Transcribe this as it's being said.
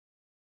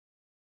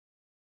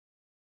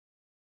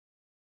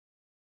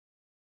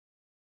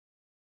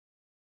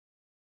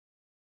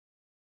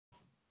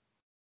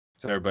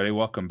So everybody,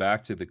 welcome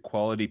back to the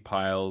Quality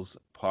Piles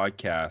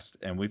podcast,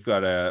 and we've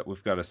got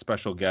a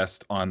special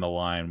guest on the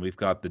line. We've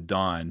got the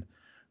Don,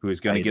 who is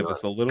going How to you give doing?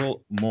 us a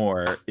little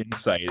more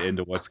insight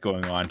into what's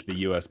going on to the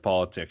U.S.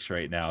 politics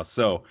right now.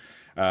 So,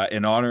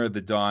 in honor of the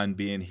Don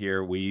being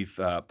here, we've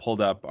pulled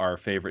up our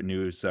favorite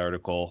news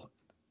article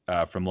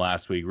from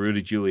last week: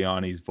 Rudy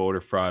Giuliani's voter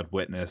fraud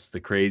witness, the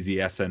crazy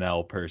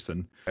SNL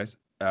person. Guys.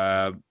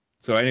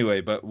 So anyway,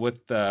 but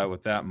with that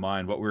in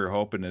mind, what we were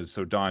hoping is,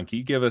 so Don, can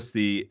you give us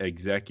the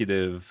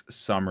executive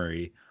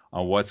summary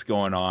on what's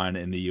going on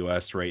in the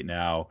U.S. right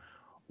now?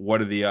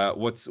 What are the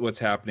what's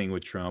happening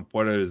with Trump?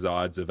 What are his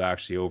odds of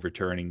actually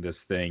overturning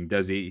this thing?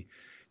 Does he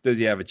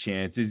have a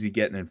chance? Is he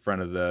getting in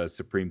front of the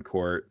Supreme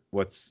Court?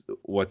 What's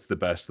the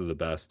best of the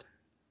best?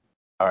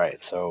 All right,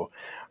 so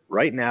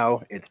right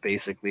now it's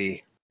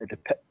basically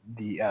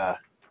the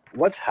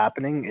what's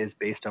happening is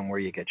based on where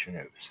you get your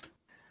news,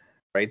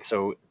 right?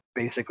 So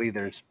basically,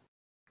 there's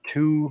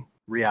two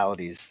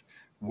realities.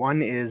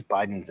 One is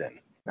Biden's in,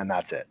 and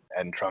that's it,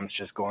 and Trump's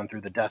just going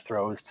through the death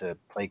throes to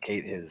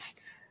placate his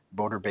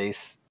voter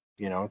base,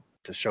 to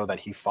show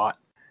that he fought.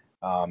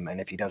 And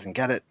if he doesn't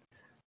get it,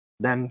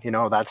 then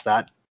that's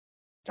that.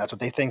 That's what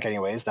they think,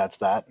 anyways. That's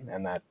that,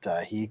 and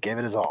that he gave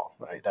it his all,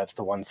 right? That's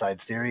the one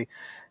side's theory.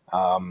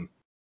 Um,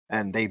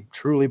 and they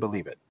truly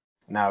believe it.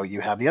 Now you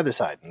have the other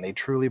side, and they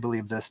truly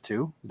believe this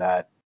too,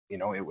 that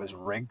it was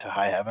rigged to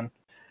high heaven,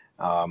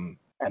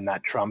 and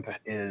that Trump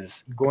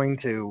is going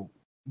to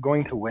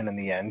win in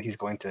the end. He's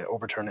going to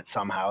overturn it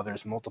somehow.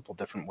 There's multiple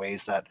different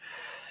ways that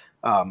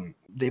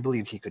they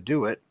believe he could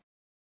do it,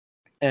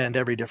 and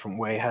every different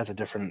way has a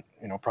different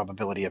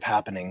probability of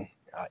happening.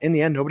 In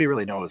the end, nobody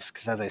really knows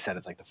because, as I said,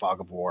 it's like the fog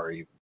of war.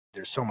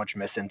 There's so much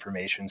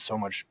misinformation, so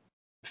much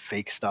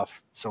fake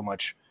stuff, so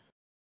much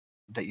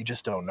that you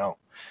just don't know.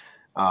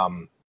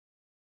 Um,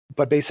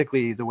 but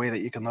basically, the way that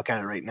you can look at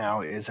it right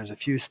now is there's a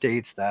few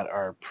states that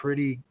are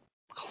pretty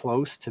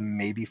close to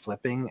maybe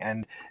flipping,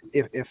 and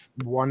if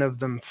one of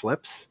them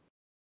flips,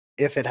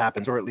 if it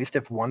happens, or at least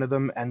if one of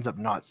them ends up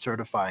not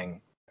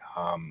certifying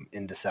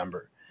in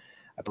December,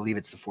 I believe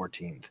it's the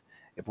 14th.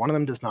 If one of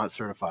them does not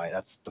certify,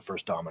 that's the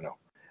first domino,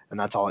 and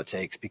that's all it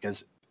takes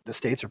because the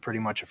states are pretty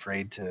much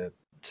afraid to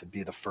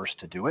be the first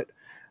to do it.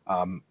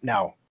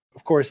 Now,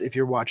 of course, if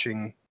you're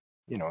watching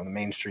the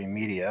mainstream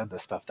media, the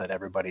stuff that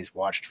everybody's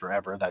watched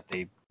forever, that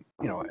the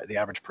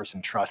average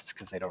person trusts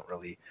because they don't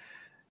really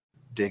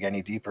dig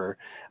any deeper,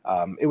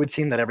 it would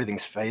seem that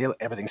everything's failing,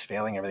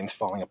 everything's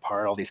falling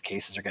apart, all these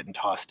cases are getting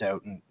tossed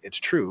out, and it's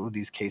true,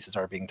 these cases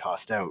are being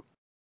tossed out.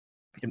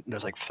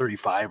 There's like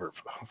 35 or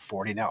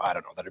 40 now, I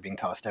don't know, that are being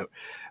tossed out.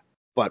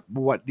 But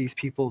what these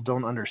people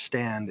don't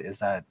understand is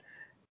that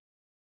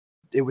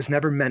it was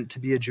never meant to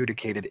be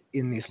adjudicated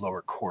in these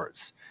lower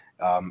courts.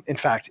 In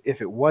fact,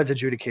 if it was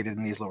adjudicated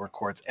in these lower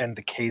courts and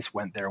the case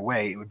went their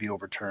way, it would be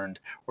overturned,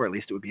 or at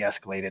least it would be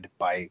escalated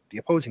by the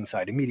opposing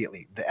side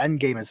immediately. The end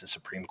game is the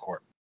Supreme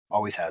Court,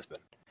 always has been.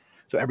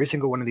 So every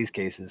single one of these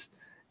cases,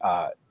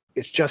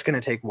 it's just going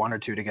to take one or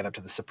two to get up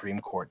to the Supreme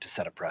Court to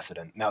set a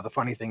precedent. Now, the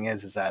funny thing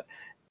is that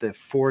the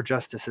four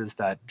justices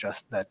that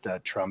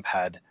Trump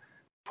had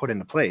put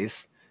into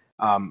place,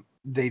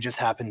 they just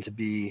happen to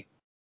be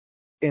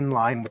in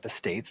line with the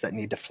states that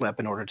need to flip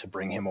in order to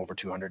bring him over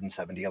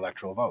 270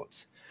 electoral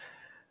votes.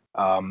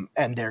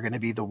 And they're going to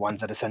be the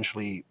ones that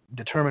essentially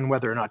determine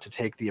whether or not to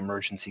take the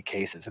emergency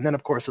cases. And then,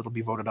 of course, it'll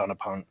be voted on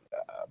upon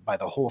by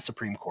the whole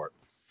Supreme Court.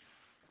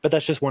 But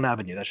that's just one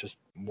avenue. That's just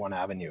one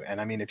avenue.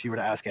 And I mean, if you were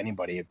to ask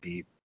anybody,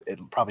 it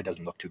probably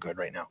doesn't look too good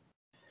right now.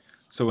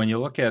 So when you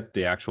look at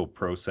the actual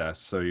process,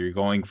 so you're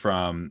going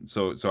from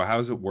so how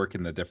does it work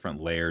in the different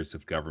layers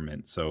of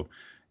government? So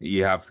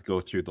you have to go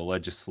through the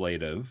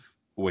legislative,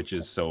 which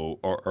is so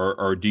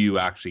or do you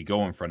actually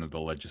go in front of the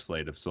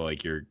legislative, so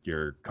like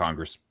your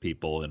Congress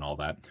people and all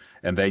that,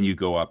 and then you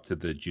go up to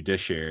the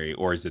judiciary,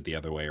 or is it the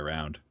other way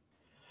around?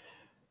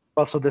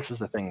 Well, so this is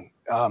the thing.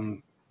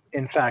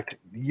 In fact,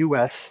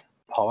 U.S.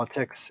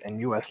 politics and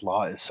U.S.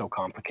 law is so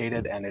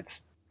complicated, and it's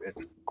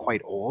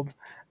quite old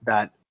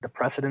that the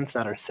precedents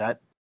that are set,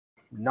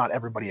 not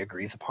everybody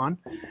agrees upon.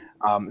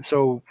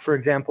 So, for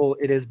example,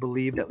 it is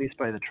believed, at least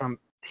by the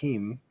Trump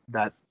team,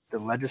 that the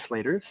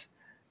legislators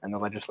and the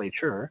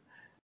legislature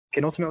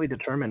can ultimately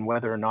determine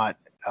whether or not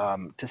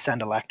to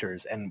send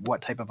electors and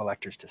what type of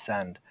electors to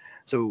send.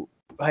 So,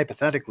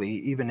 hypothetically,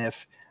 even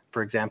if,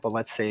 for example,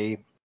 let's say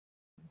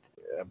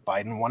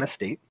Biden won a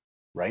state,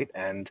 right,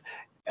 and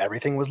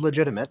everything was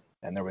legitimate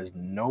and there was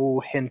no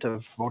hint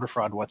of voter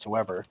fraud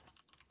whatsoever,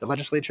 the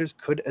legislatures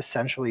could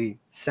essentially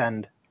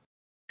send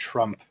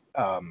Trump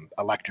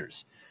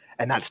electors,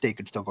 and that state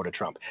could still go to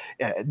Trump.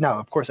 Now,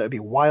 of course, that would be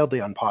wildly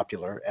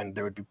unpopular, and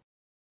there would be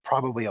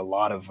probably a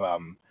lot of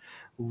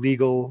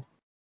legal,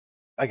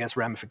 I guess,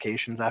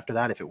 ramifications after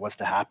that if it was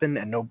to happen.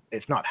 And no,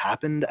 it's not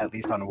happened, at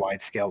least on a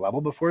wide scale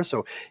level before.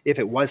 So if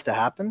it was to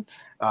happen,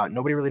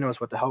 nobody really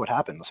knows what the hell would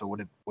happen. So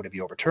would it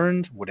be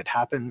overturned? Would it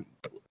happen?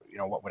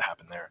 What would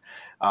happen there?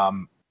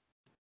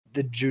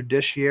 The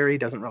judiciary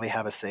doesn't really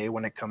have a say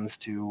when it comes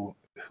to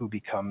who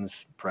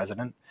becomes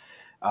president.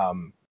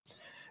 Um,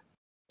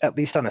 at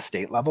least on a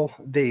state level,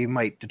 they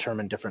might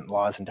determine different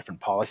laws and different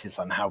policies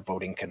on how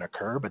voting can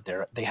occur, but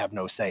they have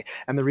no say.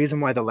 And the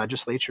reason why the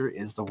legislature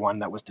is the one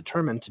that was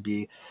determined to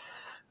be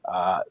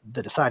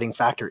the deciding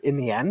factor in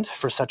the end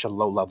for such a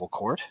low-level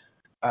court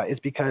is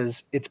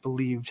because it's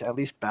believed, at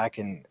least back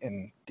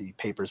in the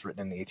papers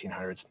written in the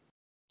 1800s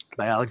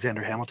by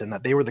Alexander Hamilton,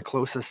 that they were the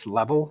closest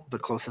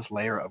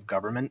layer of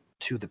government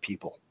to the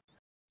people,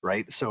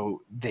 right?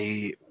 So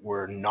they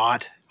were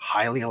not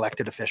highly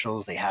elected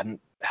officials. They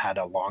hadn't had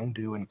a long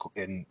due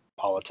in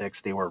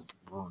politics. They were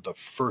the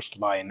first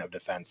line of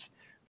defense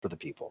for the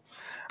people.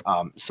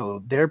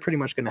 So they're pretty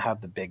much going to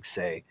have the big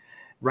say.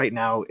 Right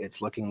now,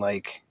 it's looking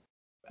like,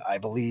 I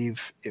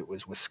believe it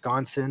was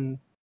Wisconsin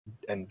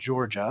and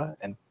Georgia,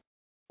 and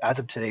as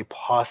of today,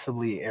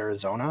 possibly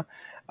Arizona,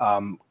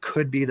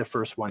 could be the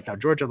first ones. Now,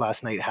 Georgia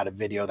last night had a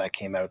video that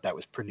came out that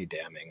was pretty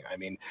damning. I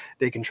mean,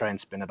 they can try and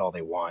spin it all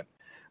they want,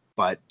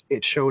 but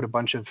it showed a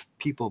bunch of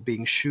people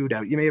being shooed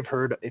out. You may have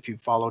heard, if you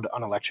followed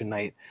on election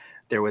night,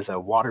 there was a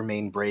water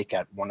main break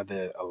at one of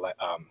the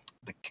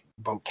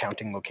vote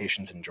counting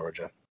locations in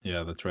Georgia.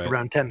 Yeah, that's right.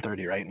 Around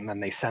 10:30, right? And then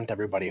they sent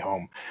everybody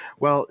home.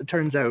 Well, it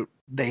turns out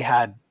they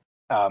had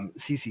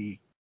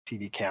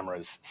CCTV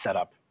cameras set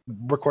up,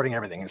 recording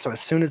everything. And so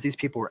as soon as these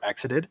people were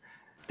exited,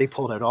 they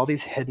pulled out all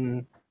these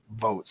hidden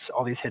votes,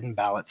 all these hidden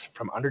ballots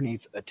from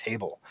underneath a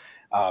table.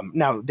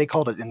 Now, they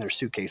called it in their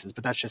suitcases,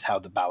 but that's just how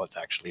the ballots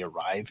actually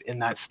arrive in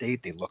that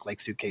state. They look like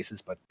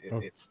suitcases, but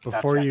it's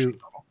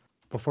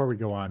before we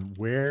go on,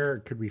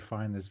 where could we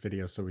find this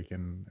video so we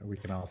can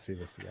all see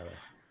this together?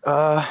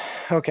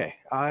 Okay,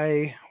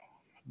 I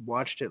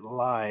watched it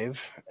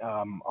live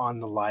on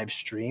the live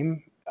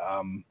stream.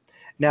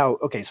 Now,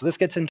 okay, so this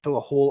gets into a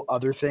whole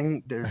other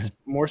thing. There's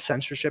more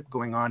censorship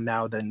going on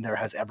now than there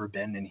has ever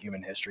been in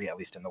human history, at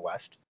least in the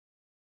West,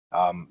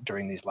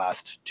 during these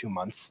last 2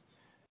 months.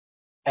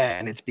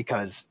 And it's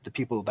because the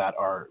people that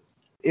are,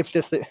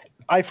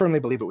 I firmly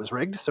believe it was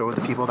rigged. So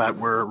the people that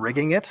were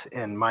rigging it,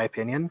 in my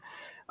opinion,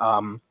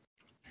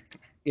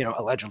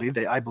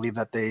 allegedly, I believe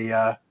that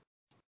there's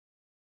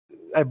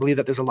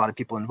a lot of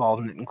people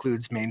involved, and it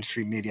includes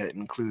mainstream media, it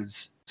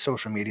includes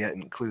social media, it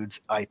includes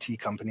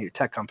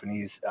tech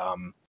companies,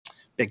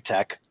 big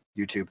tech,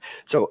 YouTube.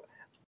 So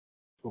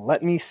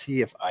let me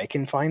see if I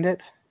can find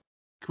it.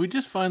 Can we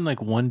just find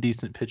like one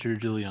decent picture of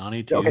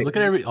Giuliani too? Okay. Look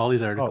at all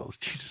these articles.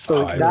 Jesus.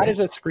 So that is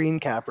a screen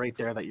cap right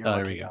there that you're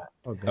looking there we go. at.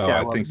 Okay.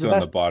 I think so.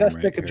 On the bottom best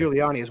right pic of here.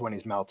 Giuliani is when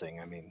he's melting.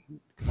 I mean,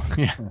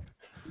 Yeah.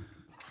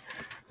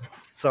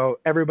 So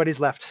everybody's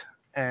left,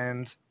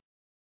 and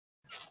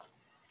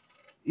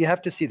you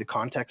have to see the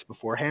context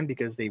beforehand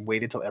because they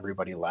waited till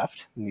everybody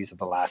left, and these are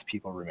the last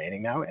people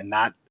remaining now. And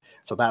that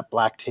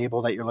black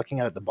table that you're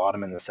looking at the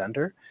bottom in the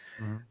center,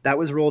 that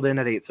was rolled in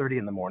at 8:30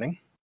 in the morning,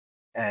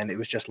 and it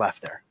was just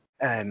left there.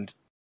 And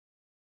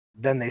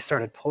then they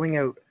started pulling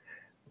out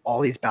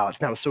all these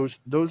ballots. Now, so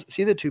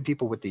see the two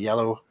people with the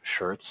yellow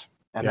shirts,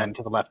 and then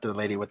to the left of the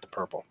lady with the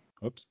purple.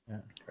 Oops.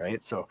 Yeah.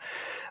 Right. So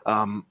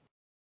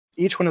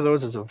each one of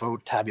those is a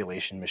vote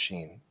tabulation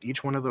machine.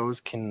 Each one of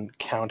those can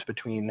count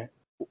between,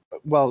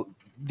 well,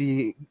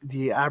 the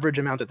average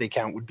amount that they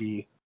count would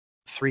be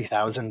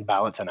 3,000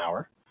 ballots an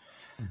hour.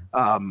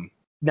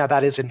 Now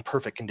that is in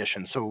perfect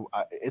condition. So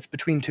it's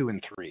between 2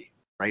 and 3.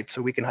 Right?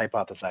 So we can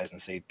hypothesize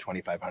and say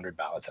 2,500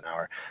 ballots an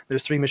hour.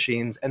 There's 3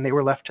 machines, and they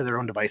were left to their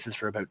own devices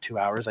for about 2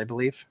 hours, I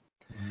believe.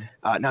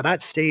 Now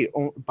that state,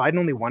 Biden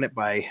only won it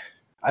by,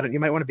 you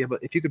might want to be able,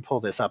 if you could pull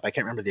this up, I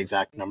can't remember the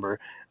exact number.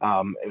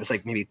 It was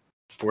like maybe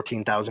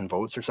 14,000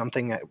 votes or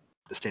something at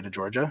the state of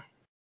Georgia.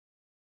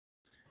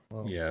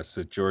 Well, Yeah,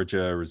 so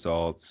Georgia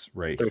results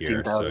right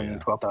 13,000, here. So, yeah.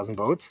 12,000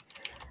 votes.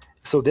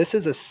 So this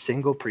is a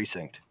single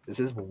precinct. This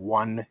is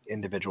one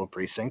individual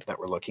precinct that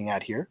we're looking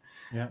at here.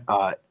 Yeah.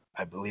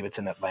 I believe it's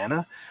in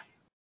Atlanta.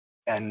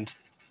 And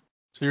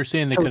So you're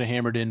saying they could have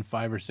hammered in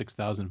 5,000 or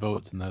 6,000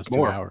 votes in those 2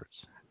 More.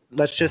 hours?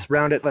 let's just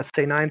round it. Let's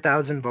say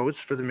 9,000 votes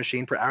for the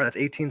machine per hour. That's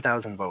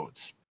 18,000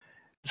 votes.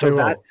 So They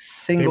that were-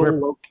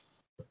 single.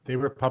 They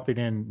were pumping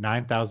in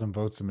 9,000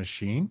 votes a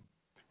machine.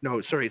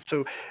 No, sorry.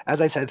 So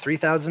as I said,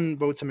 3,000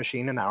 votes a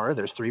machine an hour.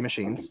 There's 3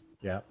 machines,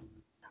 Yeah.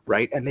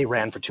 right? And they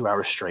ran for 2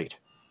 hours straight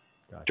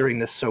Gotcha. during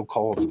this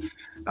so-called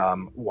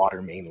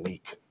water main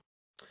leak.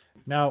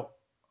 Now,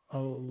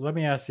 let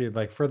me ask you,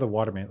 like for the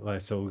water main,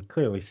 like, so we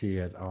clearly see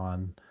it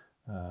on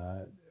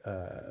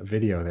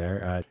video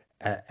there.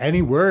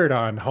 Any word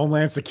on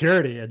Homeland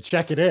Security and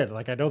check it in?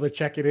 Like I know they're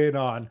checking in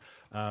on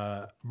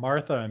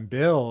Martha and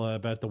Bill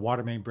about the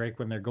water main break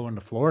when they're going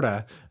to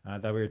Florida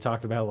that we were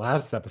talking about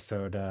last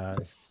episode.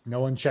 No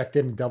one checked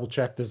in and double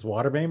checked this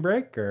water main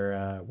break,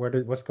 or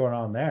what's going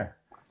on there?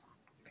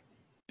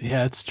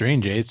 Yeah, it's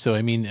strange, eh? So,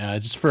 I mean,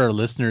 just for our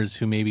listeners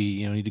who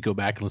maybe need to go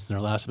back and listen to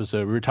our last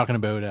episode, we were talking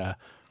about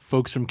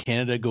folks from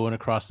Canada going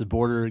across the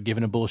border,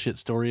 giving a bullshit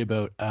story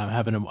about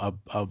having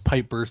a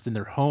pipe burst in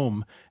their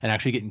home and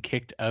actually getting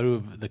kicked out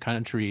of the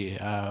country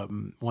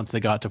once they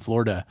got to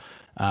Florida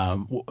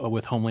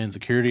with Homeland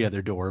Security at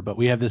their door. But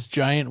we have this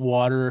giant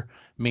water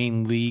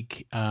main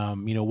leak,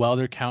 while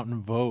they're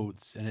counting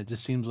votes, and it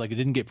just seems like it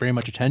didn't get very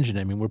much attention.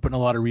 I mean, we're putting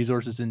a lot of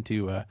resources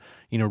into,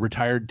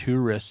 retired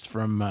tourists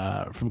from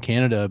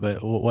Canada,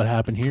 but what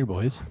happened here,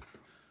 boys?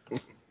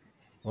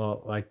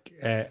 Well,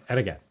 and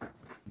again,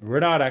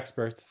 we're not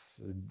experts.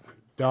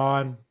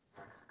 Don,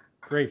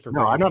 great for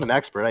No, I'm not bringing an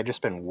expert. I just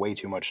spend way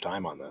too much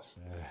time on this.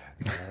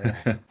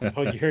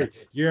 Well,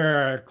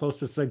 you're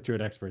closest thing to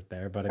an expert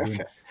there, but I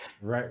mean,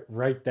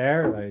 right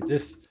there,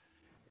 like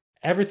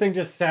everything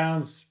just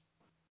sounds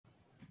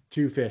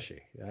too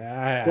fishy.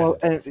 Well,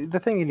 and the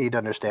thing you need to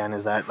understand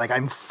is that, like,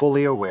 I'm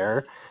fully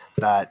aware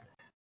that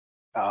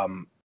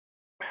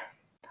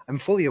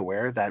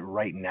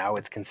right now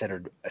it's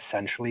considered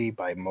essentially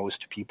by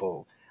most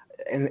people,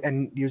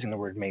 and using the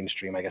word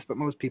mainstream, I guess, but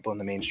most people in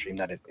the mainstream,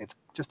 that it's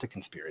just a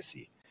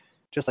conspiracy.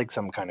 Just like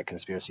some kind of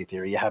conspiracy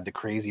theory. You have the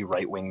crazy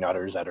right-wing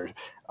nutters that are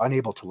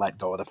unable to let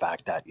go of the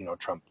fact that,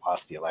 Trump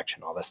lost the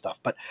election, all this stuff.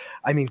 But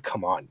I mean,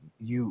 come on,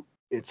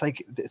 it's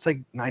like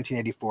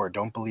 1984.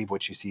 Don't believe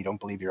what you see. Don't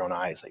believe your own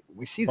eyes. Like,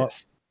 we see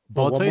this.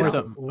 Well, I'll tell you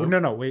something.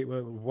 No, wait.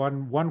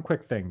 One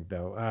quick thing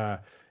though.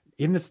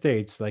 In the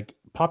States, like,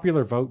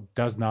 popular vote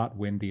does not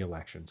win the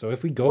election. So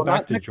if we go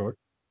back to Georgia,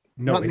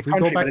 not in the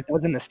country, but it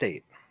does in the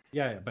state.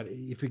 Yeah, but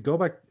if we go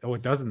back,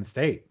 it does in the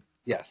state.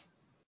 Yes.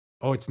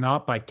 Oh, it's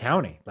not by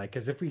county. Like,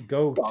 because if we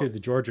go to the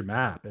Georgia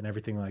map and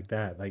everything like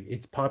that, like,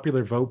 it's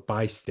popular vote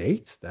by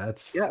state.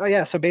 That's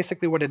yeah. So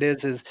basically, what it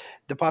is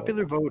the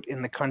popular vote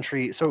in the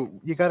country. So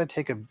you got to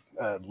take a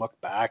look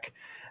back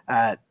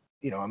at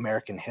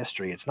American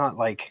history. It's not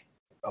like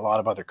a lot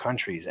of other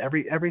countries.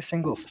 Every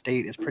single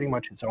state is pretty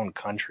much its own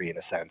country in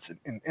a sense,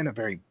 in a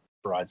very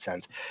broad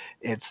sense.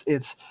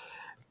 It's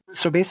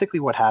so basically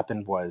what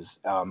happened was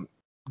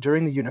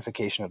during the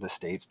unification of the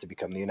states to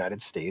become the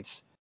United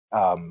States.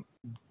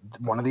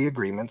 One of the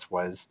agreements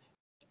was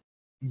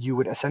you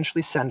would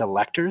essentially send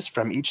electors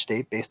from each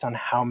state based on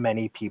how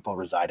many people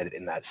resided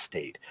in that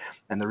state.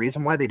 And the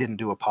reason why they didn't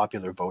do a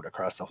popular vote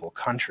across the whole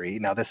country,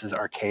 now this is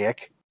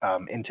archaic.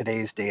 In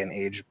today's day and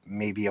age,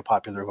 maybe a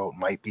popular vote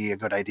might be a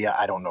good idea.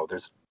 I don't know.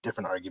 There's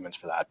different arguments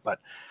for that. But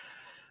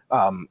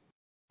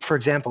for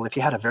example, if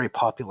you had a very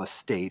populous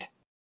state,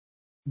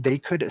 they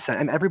could,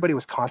 and everybody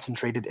was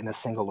concentrated in a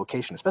single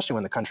location, especially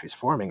when the country's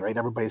forming, right?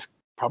 Everybody's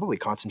probably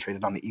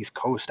concentrated on the East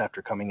Coast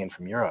after coming in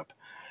from Europe.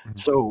 Mm-hmm.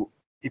 So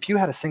if you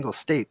had a single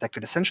state that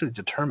could essentially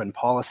determine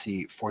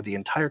policy for the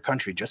entire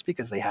country just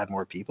because they had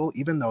more people,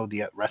 even though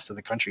the rest of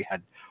the country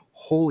had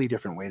wholly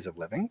different ways of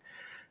living,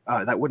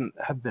 that wouldn't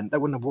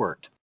have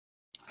worked.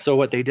 So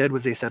what they did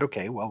was they said,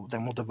 okay, well,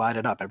 then we'll divide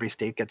it up. Every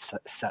state gets a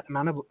set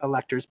amount of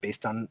electors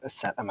based on a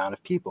set amount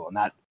of people, and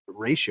that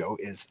ratio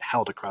is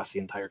held across the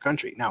entire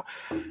country. Now,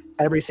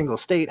 every single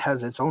state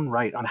has its own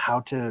right on how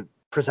to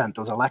present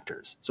those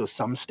electors. So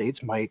some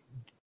states might,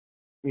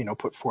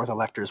 put forth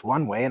electors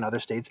one way, and other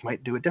states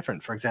might do it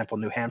different. For example,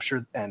 New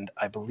Hampshire and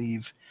I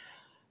believe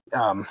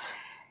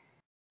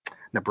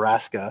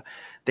Nebraska,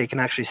 they can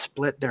actually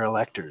split their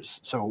electors.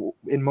 So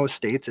in most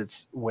states,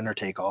 it's winner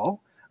take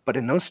all. But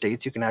in those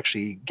states, you can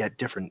actually get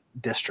different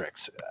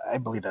districts. I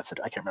believe that's it.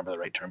 I can't remember the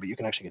right term, but you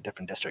can actually get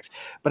different districts.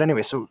 But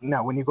anyway, so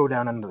now when you go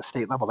down into the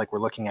state level, like we're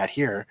looking at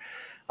here,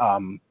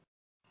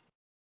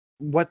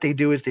 what they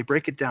do is they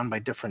break it down by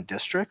different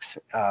districts,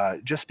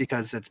 just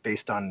because it's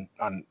based on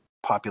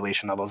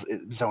population levels.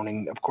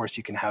 Zoning, of course,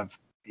 you have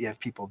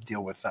people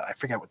deal with, I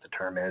forget what the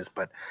term is,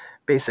 but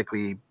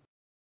basically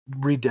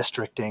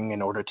redistricting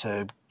in order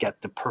to get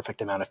the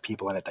perfect amount of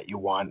people in it that you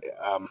want.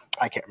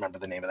 I can't remember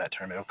the name of that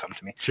term. It'll come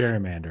to me.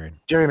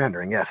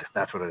 Gerrymandering, yes,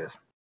 that's what it is.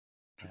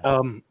 Yeah.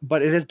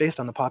 But it is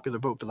based on the popular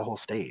vote for the whole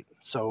state.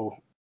 So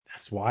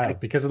that's wild,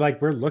 because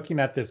like we're looking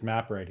at this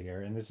map right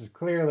here, and this is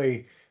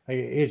clearly,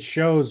 it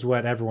shows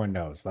what everyone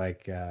knows.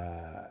 Like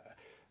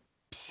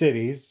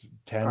cities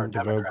tend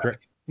to vote.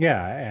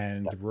 Yeah,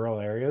 and rural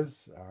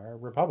areas are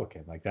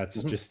Republican. Like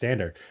that's just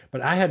standard.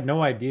 But I had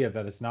no idea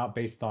that it's not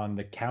based on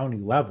the county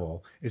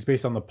level. It's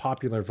based on the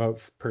popular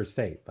vote per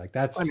state. Like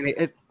that's. I mean,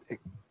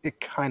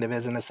 it kind of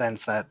is in a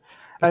sense that.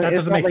 But that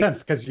doesn't make sense,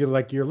 because you're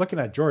looking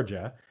at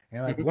Georgia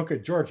and like look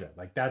at Georgia.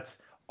 Like that's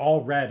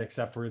all red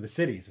except for the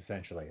cities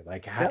essentially.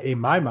 Like in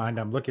my mind,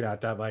 I'm looking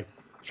at that like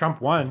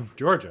Trump won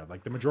Georgia.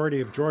 Like the majority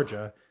of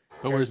Georgia.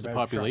 But where's the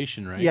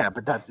population, Trump. Right? Yeah,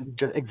 but that's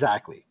just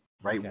exactly.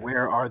 Right? Yeah.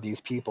 Where are these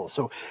people?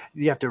 So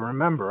you have to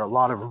remember, a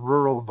lot of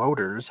rural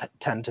voters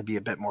tend to be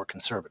a bit more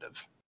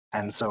conservative.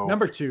 And so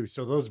number two,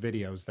 so those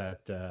videos that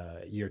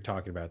you're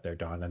talking about there,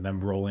 Don, and them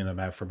rolling them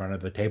out from under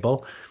the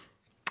table,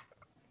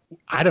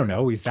 I don't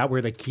know. Is that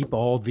where they keep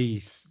all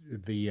the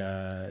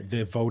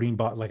voting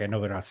like I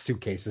know they're not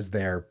suitcases,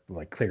 they're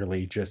like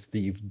clearly just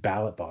the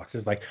ballot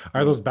boxes. Like,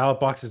 are those ballot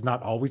boxes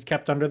not always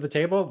kept under the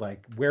table?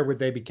 Like, where would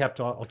they be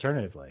kept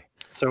alternatively?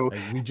 So Like,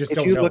 we just if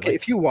don't you know. look at, Like,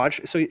 if you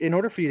watch, so in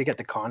order for you to get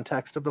the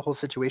context of the whole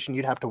situation,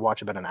 you'd have to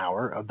watch about an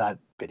hour of that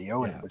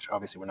video, Yeah. and which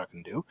obviously we're not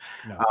going to do.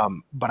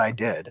 no. But I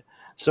did.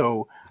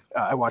 So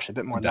I watched a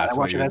bit more than that. That's I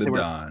why watched it you're as the they were.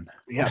 Don.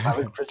 Yeah, I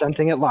was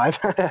presenting it live,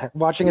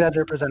 watching it as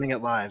they're presenting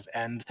it live,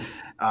 and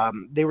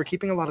they were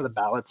keeping a lot of the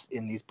ballots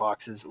in these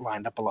boxes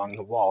lined up along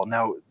the wall.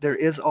 Now, there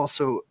is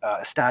also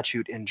a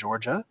statute in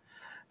Georgia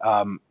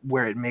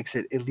where it makes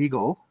it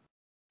illegal,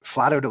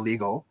 flat out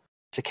illegal,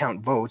 to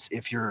count votes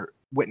if your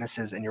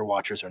witnesses and your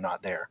watchers are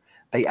not there.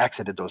 They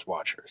exited those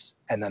watchers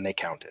and then they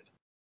counted.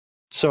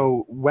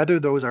 So whether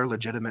those are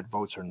legitimate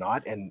votes or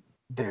not, and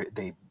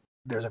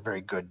there's a very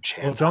good Well,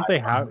 chance. don't they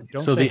have?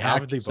 Don't So they the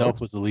have act the itself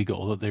votes? was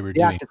illegal that they were The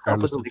doing, act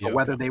itself was regardless of the illegal,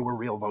 whether outcome. they were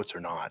real votes or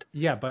not.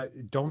 Yeah,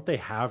 but don't they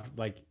have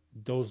like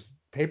those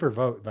paper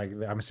vote? Like,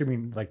 I'm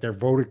assuming like they're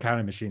voter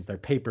counting machines. They're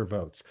paper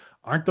votes.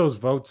 Aren't those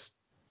votes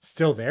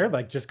still there?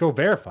 Like, just go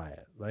verify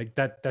it. Like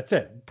that's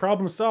it.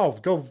 Problem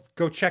solved. Go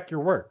check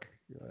your work.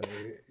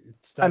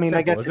 It's that I mean, I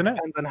simple, guess it isn't it?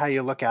 depends on how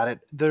you look at it.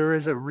 There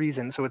is a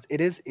reason. So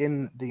it is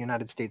in the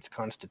United States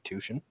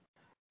Constitution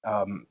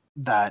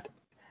that,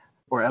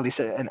 or at least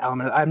an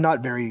element. I'm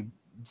not very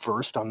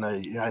versed on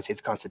the United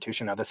States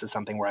Constitution. Now, this is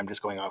something where I'm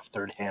just going off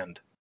third-hand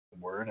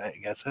word, I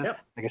guess. Yep.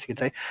 I guess you could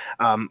say.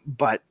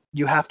 But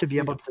you have to be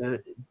able to.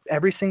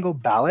 Every single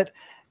ballot,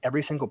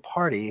 every single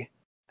party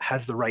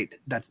has the right.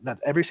 That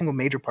every single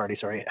major party,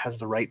 sorry, has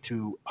the right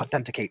to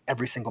authenticate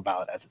every single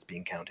ballot as it's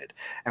being counted.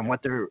 And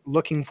what they're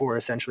looking for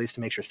essentially is to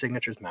make sure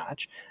signatures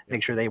match,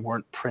 make sure they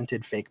weren't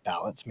printed fake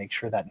ballots, make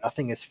sure that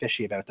nothing is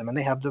fishy about them, and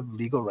they have the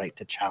legal right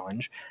to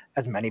challenge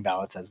as many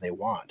ballots as they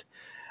want.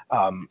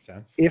 Makes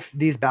sense. If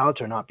these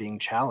ballots are not being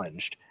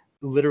challenged,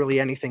 literally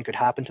anything could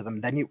happen to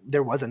them. Then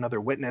there was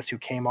another witness who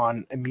came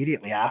on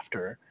immediately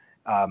after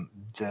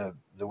the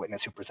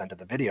witness who presented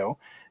the video,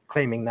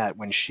 claiming that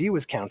when she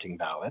was counting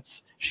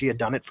ballots, she had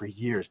done it for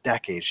years,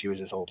 decades. She was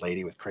this old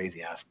lady with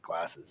crazy ass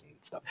glasses and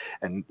stuff,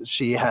 and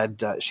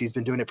she's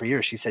been doing it for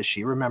years. She says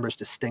she remembers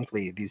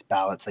distinctly these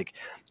ballots, like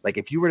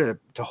if you were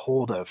to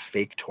hold a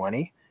fake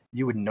 20,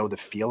 you would know the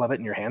feel of it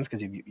in your hands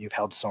because you've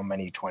held so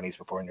many 20s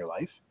before in your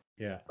life.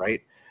 Yeah.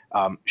 Right.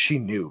 She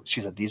knew.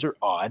 She said these are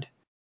odd.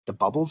 The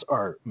bubbles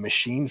are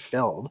machine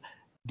filled.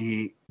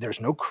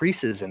 There's no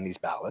creases in these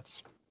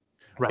ballots.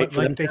 Right. But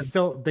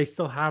like they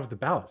still have the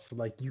ballots. So,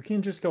 like, you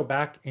can just go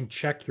back and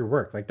check your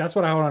work. Like, that's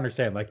what I don't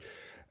understand. Like,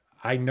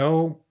 I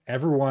know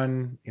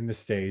everyone in the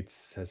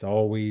States has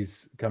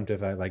always come to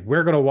that, like,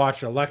 we're going to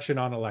watch election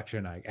on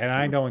election night. And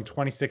I know in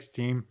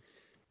 2016,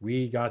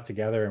 we got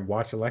together and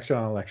watched election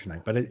on election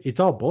night. But it's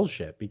all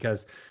bullshit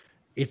because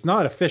it's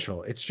not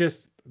official. It's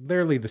just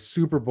literally the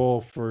Super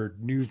Bowl for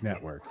news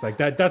networks. Like,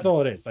 that's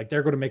all it is. Like,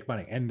 they're going to make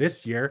money. And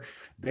this year,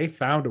 they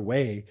found a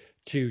way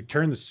to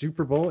turn the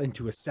Super Bowl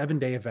into a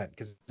 7-day event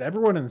because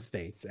everyone in the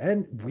States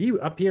and we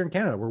up here in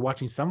Canada, we're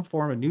watching some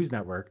form of news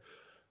network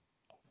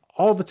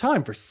all the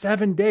time for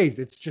 7 days.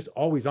 It's just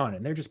always on,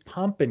 and they're just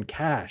pumping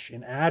cash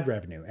and ad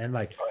revenue. And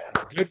like,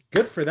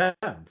 good for them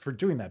for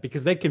doing that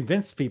because they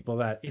convinced people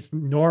that it's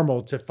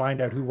normal to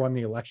find out who won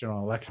the election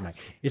on election night.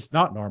 It's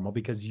not normal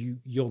because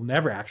you'll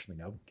never actually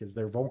know because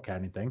there won't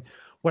count anything.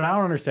 What I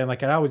don't understand,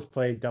 like, I always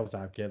play devil's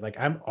advocate. Like,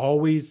 I'm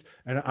always,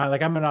 and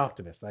I'm an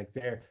optimist. Like,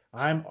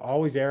 I'm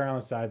always erring on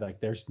the side like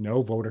there's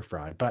no voter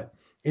fraud. But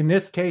in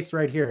this case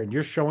right here, and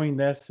you're showing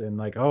this, and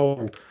like,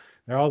 oh,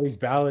 there are all these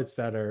ballots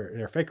that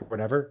are fake or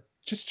whatever.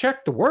 Just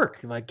check the work.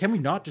 Like, can we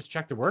not just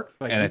check the work?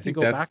 Like, And we I can think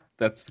go back.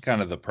 that's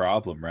kind of the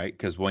problem, right?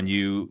 Because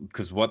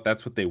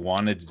that's what they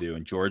wanted to do.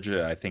 And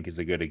Georgia, I think, is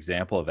a good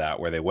example of that,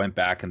 where they went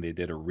back and they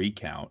did a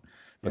recount.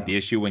 But the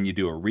issue when you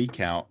do a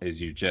recount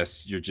is you're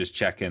just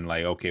checking,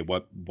 like, okay,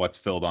 what's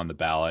filled on the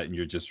ballot, and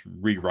you're just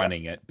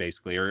rerunning it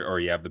basically, or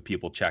you have the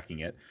people checking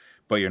it,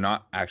 but you're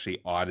not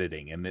actually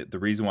auditing. And the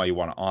reason why you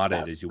want to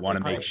audit is you want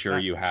to make sure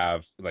you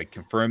have, like,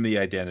 confirm the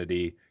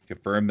identity,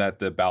 confirm that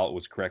the ballot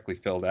was correctly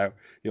filled out,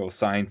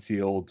 signed,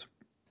 sealed,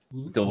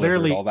 delivered,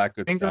 Literally, all that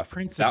good stuff.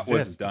 fingerprints That exist.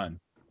 wasn't done.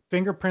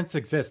 Fingerprints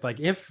exist. Like,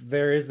 if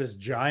there is this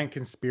giant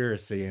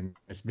conspiracy and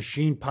it's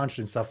machine punched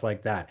and stuff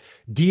like that,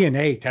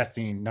 DNA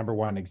testing, number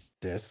one,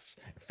 exists.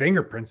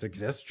 Fingerprints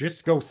exist.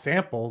 Just go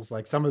samples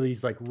like some of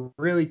these like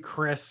really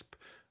crisp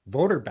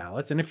voter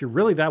ballots, and if you're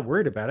really that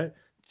worried about it,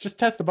 just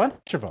test a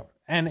bunch of them.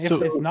 And if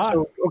it's not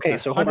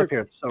so hold up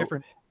here. So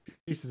different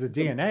pieces of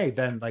DNA,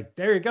 then like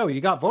there you go,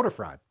 you got voter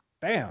fraud.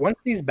 Bam. Once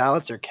these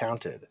ballots are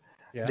counted,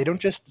 Yeah. they don't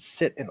just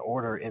sit in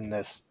order in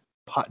this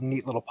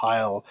neat little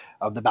pile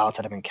of the ballots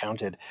that have been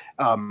counted.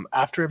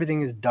 After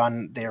everything is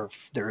done, they're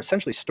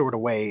essentially stored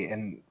away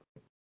in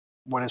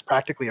what is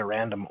practically a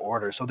random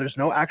order. So there's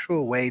no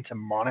actual way to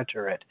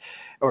monitor it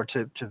or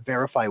to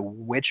verify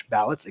which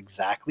ballots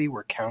exactly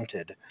were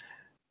counted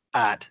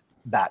at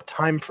that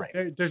time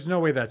frame. There's no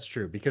way that's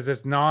true because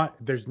there's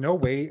no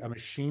way a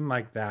machine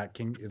like that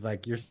can,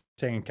 like you're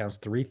saying, counts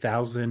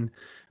 3,000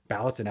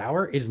 ballots an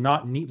hour is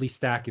not neatly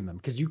stacking them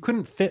because you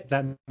couldn't fit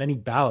that many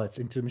ballots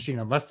into a machine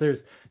unless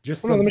there's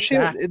just the machine.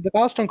 The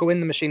ballots don't go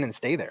in the machine and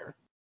stay there.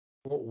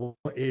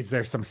 Is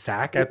there some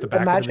sack at the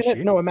back imagine of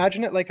the machine?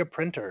 Imagine it like a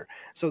printer.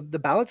 So the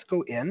ballots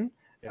go in,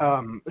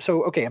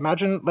 So okay,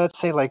 imagine, let's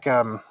say like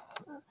a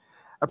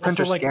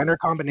printer like, scanner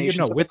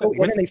combination. know, So with they go a- in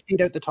with- and they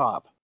feed out the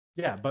top.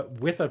 Yeah, but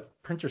with a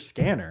printer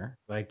scanner,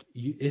 like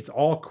it's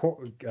all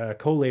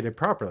collated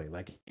properly.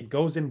 Like it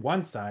goes in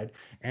one side,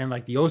 and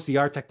like the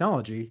OCR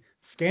technology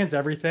scans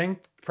everything,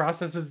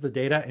 processes the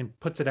data, and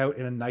puts it out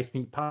in a nice,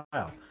 neat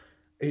pile.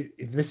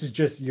 This is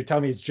just, you're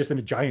telling me it's just in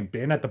a giant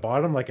bin at the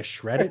bottom, like a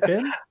shredded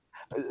bin?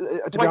 To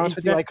be What, honest is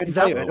with you, I that- couldn't is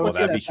tell that you. I what- don't Well, see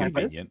that'd that be side.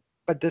 convenient.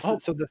 But this Oh.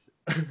 is so the.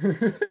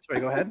 Sorry,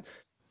 go ahead.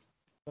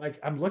 Like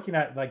I'm looking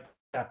at like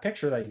that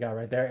picture that you got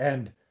right there,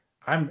 and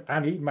I'm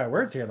eating my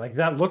words here. Like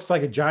that looks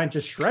like a giant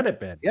just shredded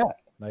bin. Yeah.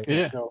 Like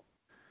Yeah. So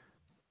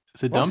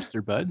It's a What?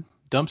 dumpster, bud.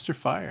 Dumpster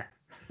fire.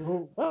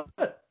 what?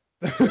 Oh,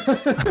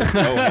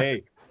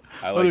 hey,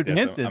 I Oh, like they're this.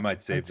 dancing. I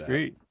might save That's that.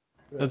 great.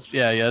 That's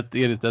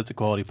that's a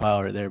quality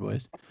pile right there,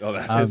 boys. Oh,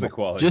 that is a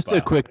quality. Just a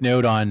file. quick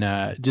note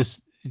on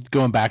just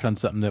going back on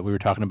something that we were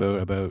talking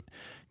about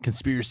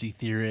conspiracy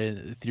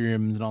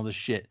theorems and all this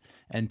shit,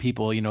 and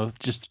people,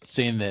 just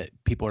saying that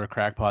people are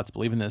crackpots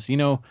believing this.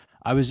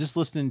 I was just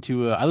listening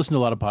to I listen to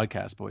a lot of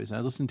podcasts, boys, and I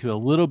was listening to a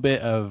little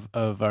bit of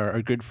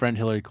our good friend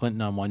Hillary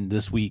Clinton on one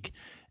this week,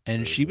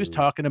 and she was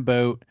talking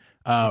about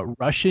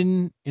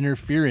Russian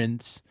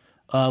interference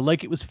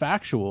like it was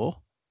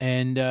factual,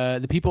 and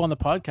the people on the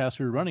podcast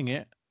who were running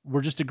it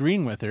were just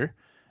agreeing with her.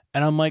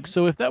 And I'm like,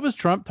 so if that was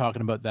Trump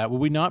talking about that, would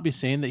we not be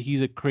saying that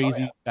he's a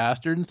crazy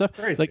bastard and stuff?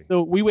 Crazy. Like,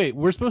 so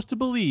we're supposed to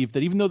believe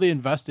that even though they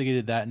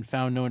investigated that and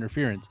found no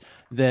interference,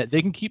 that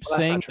they can keep Well,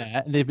 that's saying not true.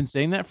 that, and they've been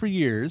saying that for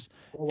years.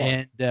 Hold on.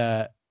 And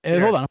Yeah.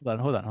 hold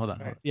on.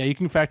 Right. Yeah, you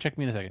can fact check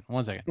me in a second.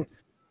 1 second.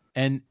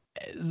 And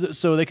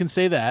so they can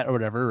say that or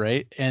whatever,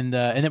 right? And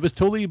it was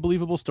totally a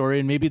believable story,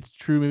 and maybe it's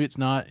true, maybe it's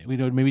not.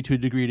 Maybe to a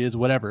degree it is,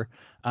 whatever.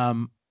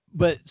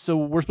 But so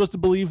we're supposed to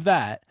believe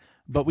that,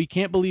 but we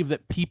can't believe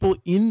that people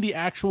in the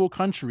actual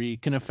country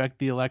can affect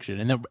the election,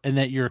 and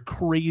that you're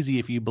crazy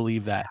if you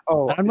believe that.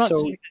 Oh, And I'm not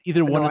so saying that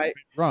either one no, is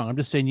wrong. I'm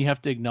just saying you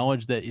have to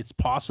acknowledge that it's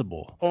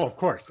possible. Oh, of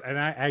course, and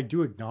I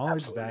do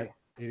acknowledge Absolutely.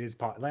 that it is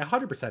like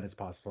 100% it's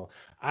possible.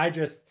 I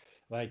just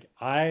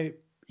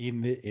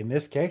in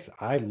this case,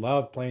 I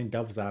love playing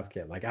devil's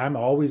advocate. Like I'm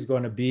always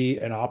going to be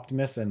an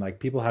optimist, and like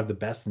people have the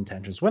best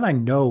intentions. When I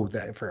know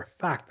that for a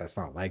fact that's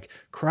not, like,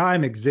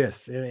 crime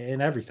exists in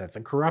every sense,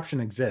 and corruption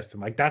exists,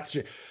 and like that's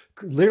just,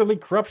 literally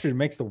corruption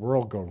makes the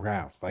world go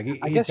round. Like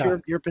I guess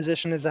your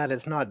position is that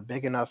it's not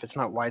big enough, it's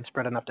not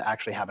widespread enough to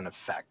actually have an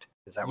effect.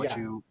 Is that what Yeah.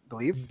 you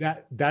believe?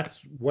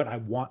 that's what I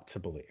want to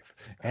believe,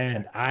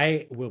 and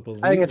I will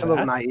believe. I think it's a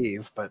little that.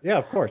 naive, but Yeah,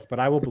 of course, but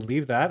I will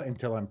believe that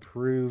until I'm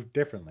proved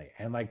differently.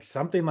 And like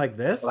something like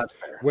this, well, that's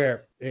fair.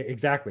 where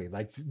exactly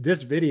like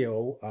this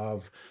video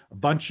of a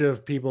bunch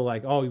of people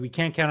like, oh, we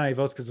can't count any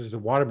votes because there's a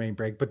water main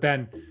break, but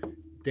then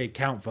they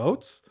count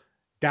votes.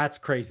 That's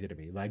crazy to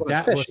me. Like Well,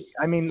 it's that fishy. was,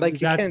 I mean, like, you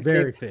that's can't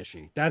very say,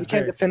 fishy. That's you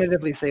can't very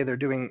definitively say they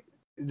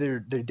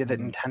did it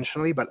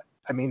intentionally, but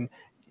I mean,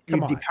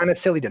 Come you'd be on. kind of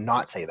silly to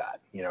not say that,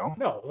 you know?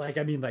 No, like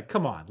I mean, like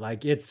come on,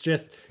 like it's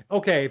just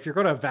okay if you're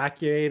going to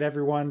evacuate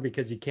everyone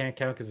because you can't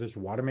count because there's a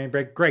water main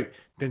break. Great,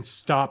 then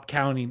stop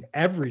counting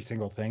every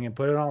single thing and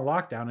put it on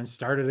lockdown and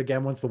start it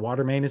again once the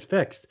water main is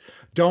fixed.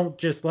 Don't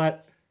just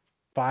let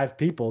 5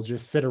 people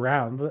just sit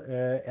around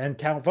and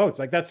count votes.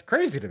 Like that's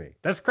crazy to me.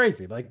 That's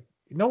crazy. Like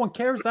no one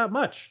cares that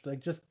much.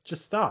 Like just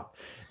stop,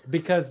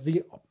 because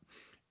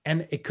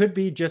and it could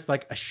be just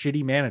like a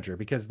shitty manager,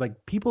 because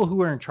like people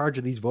who are in charge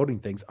of these voting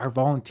things are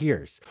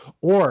volunteers,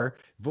 or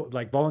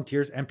like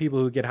volunteers and people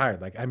who get hired.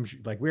 Like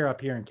we're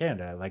up here in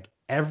Canada, like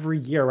every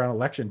year around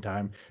election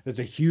time, there's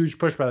a huge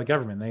push by the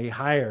government. They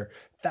hire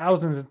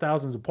thousands and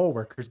thousands of poll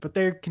workers, but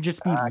they can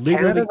just be literally.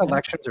 Canada's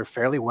elections are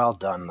fairly well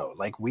done, though.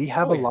 Like we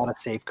have Oh, a yeah. lot of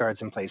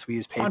safeguards in place. We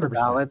use paper 100%.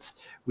 ballots.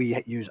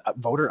 We use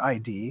voter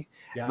ID.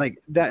 Yeah.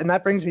 Like that, and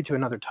that brings me to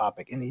another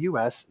topic. In the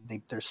U.S.,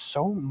 there's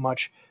so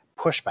much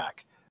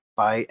pushback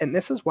by, and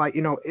this is why,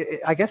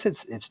 I guess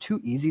it's too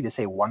easy to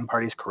say one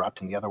party's corrupt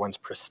and the other one's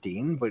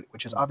pristine, but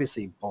which is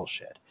obviously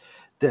bullshit.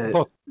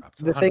 Both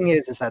corrupt, The thing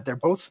is that they're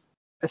both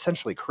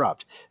essentially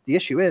corrupt. The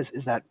issue is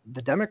that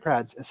the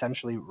Democrats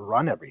essentially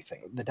run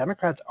everything. The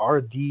Democrats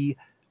are the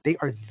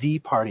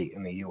party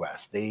in the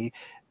U.S.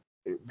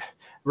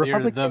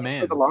 Republicans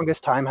for the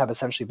longest time have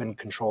essentially been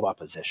controlled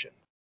opposition,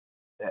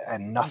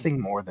 and nothing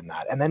more than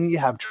that. And then you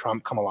have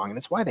Trump come along, and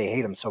it's why they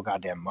hate him so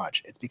goddamn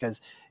much. It's because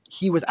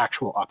he was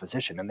actual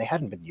opposition, and they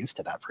hadn't been used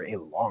to that for a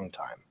long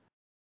time.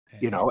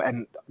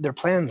 And their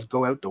plans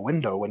go out the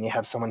window when you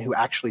have someone who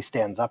actually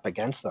stands up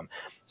against them.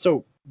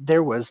 So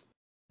there was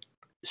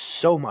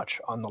so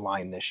much on the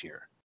line this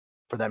year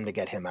for them to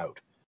get him out.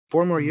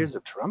 4 more years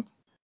of Trump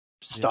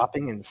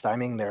stopping and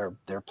stymieing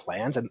their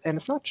plans. And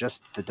it's not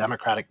just the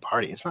Democratic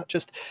Party. It's not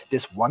just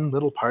this one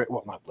little part,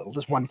 well, not little,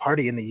 just one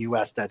party in the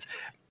US that's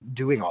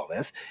doing all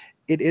this.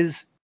 It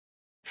is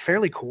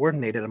fairly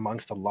coordinated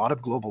amongst a lot of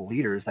global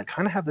leaders that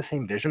kind of have the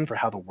same vision for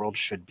how the world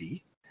should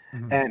be.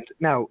 Mhm. And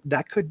now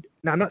that could,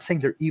 now I'm not saying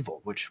they're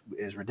evil, which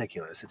is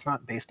ridiculous. It's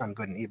not based on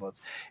good and evil.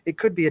 It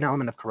could be an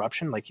element of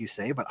corruption, like you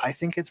say, but I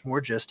think it's more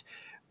just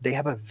they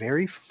have a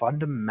very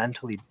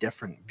fundamentally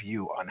different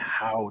view on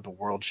how the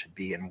world should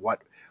be and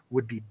what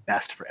would be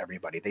best for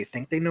everybody. They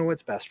think they know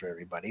what's best for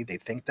everybody. They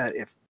think that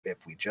if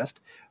we just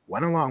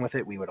went along with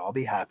it, we would all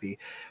be happy.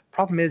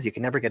 Problem is, you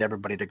can never get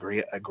everybody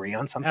to agree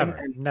on something. Never,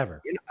 And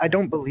never. I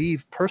don't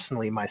believe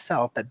personally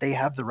myself that they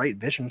have the right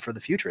vision for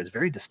the future. It's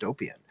very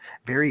dystopian,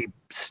 very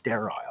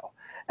sterile,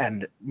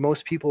 and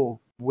most people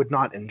would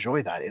not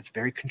enjoy that. It's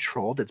very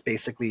controlled. It's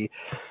basically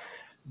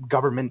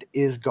government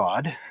is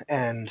God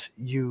and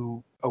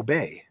you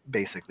obey,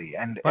 basically.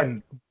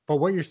 But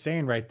what you're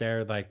saying right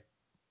there, like,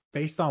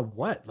 based on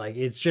what? Like,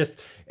 it's just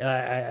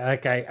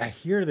I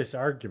hear this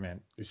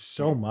argument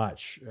so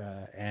much,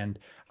 and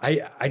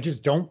I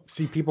just don't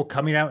see people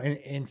coming out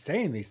and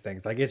saying these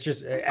things. Like, it's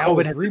just I COVID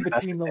was has been read the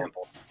best between the.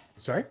 example.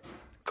 Sorry.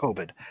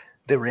 COVID.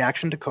 The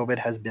reaction to COVID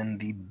has been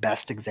the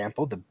best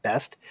example, the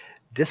best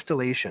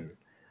distillation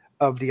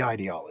of the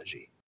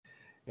ideology.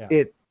 Yeah.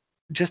 It,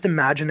 just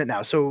imagine it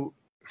now. So,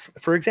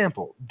 for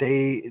example,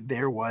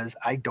 there was,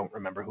 I don't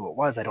remember who it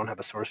was. I don't have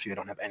a source view. I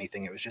don't have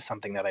anything. It was just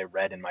something that I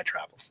read in my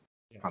travels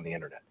on the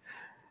internet.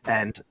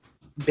 And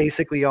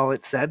basically all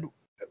it said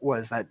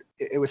was that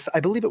it was, I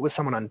believe it was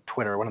someone on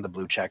Twitter, one of the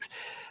blue checks,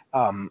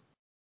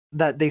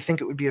 that they think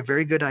it would be a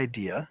very good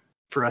idea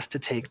for us to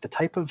take the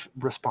type of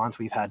response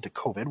we've had to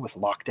COVID with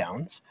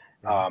lockdowns,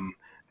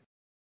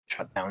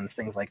 shutdowns,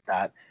 things like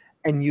that,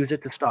 and use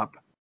it to stop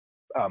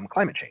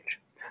climate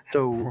change.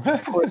 So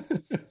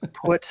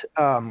put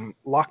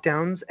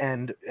lockdowns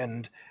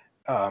and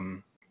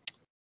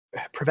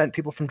prevent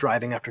people from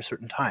driving after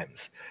certain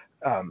times.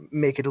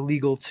 Make it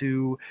illegal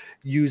to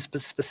use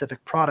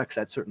specific products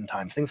at certain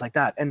times, things like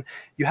that. And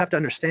you have to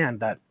understand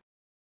that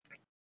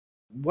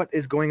what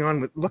is going on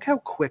with, look how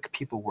quick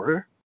people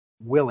were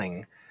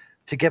willing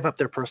to give up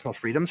their personal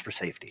freedoms for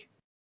safety.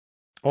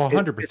 Oh,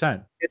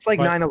 100%. It's like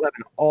 9/11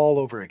 all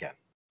over again.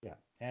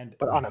 Yeah,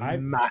 but on a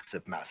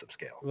massive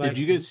scale. Did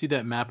you guys see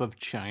that map of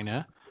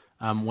China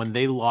when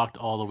they locked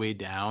all the way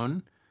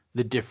down?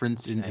 The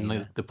difference in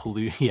like the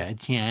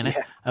pollution,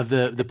 of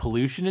the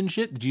pollution and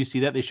shit. Did you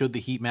see that? They showed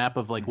the heat map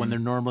of like when they're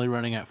normally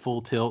running at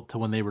full tilt to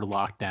when they were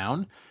locked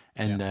down.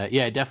 And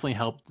it definitely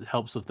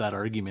helps with that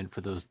argument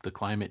for the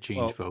climate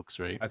change folks,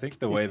 right? I think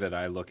the way that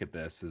I look at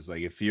this is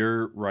like if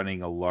you're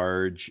running a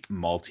large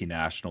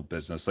multinational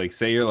business, like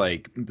say you're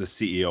like the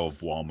CEO of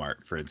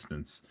Walmart, for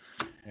instance.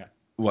 Yeah.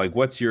 Like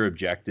what's your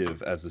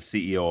objective as the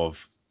CEO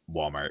of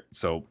Walmart?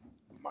 So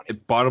money.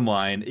 Bottom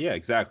line, yeah,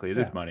 exactly. It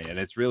is money. And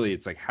it's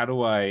like how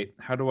do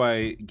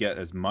I get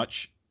as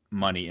much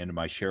money into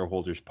my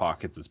shareholders'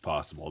 pockets as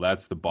possible?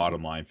 That's the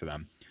bottom line for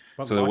them.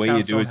 But so the way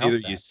you do is either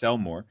that. you sell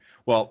more.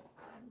 Well,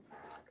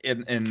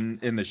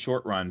 in the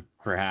short run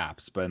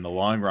perhaps, but in the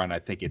long run I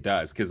think it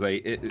does, because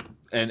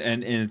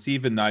and it's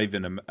not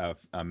even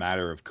a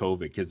matter of COVID,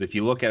 because if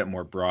you look at it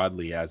more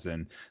broadly, as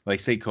in like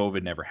say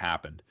COVID never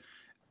happened,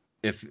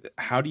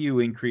 how do you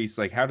increase,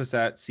 like how does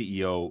that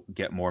CEO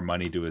get more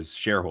money to his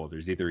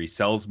shareholders? Either he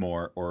sells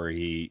more or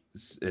he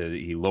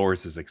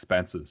lowers his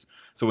expenses.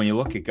 So when you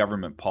look at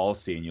government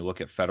policy and you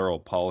look at federal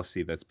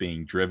policy that's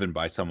being driven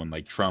by someone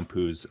like Trump,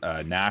 who's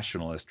a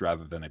nationalist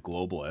rather than a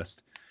globalist,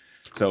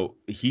 so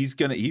he's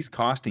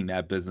costing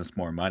that business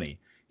more money.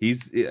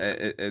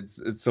 It's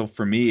so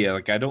for me,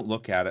 like I don't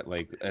look at it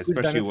like,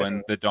 especially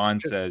when the Don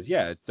says,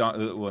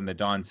 when the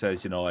Don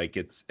says, like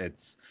it's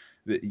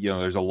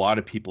there's a lot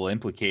of people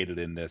implicated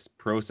in this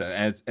process,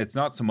 and it's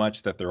not so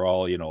much that they're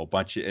all a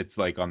bunch of, it's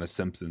like on The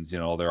Simpsons,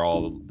 they're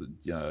all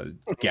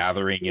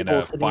gathering in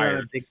a fire,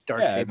 a big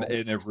dark table.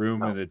 in a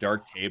room at a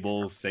dark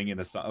table singing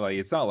a song. Like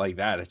it's not like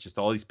that. It's just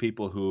all these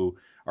people who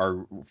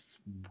are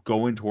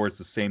going towards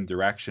the same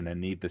direction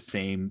and need the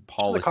same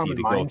policy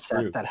to go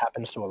through. That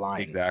happens to align.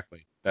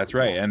 Exactly. That's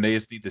right. And they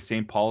just need the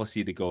same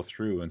policy to go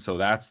through. And so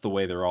that's the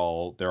way they're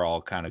all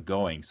kind of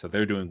going. So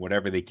they're doing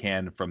whatever they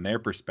can from their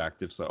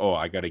perspective. So,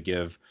 I got to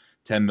give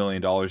 $10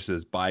 million to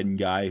this Biden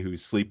guy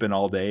who's sleeping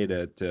all day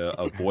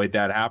to avoid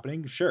that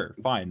happening. Sure.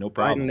 Fine. No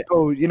problem. Biden,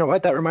 oh, you know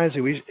what? That reminds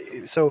me.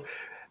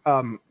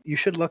 You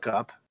should look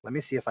up. Let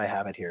me see if I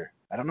have it here.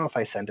 I don't know if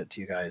I sent it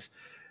to you guys.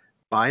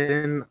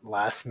 Biden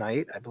last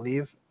night, I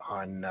believe,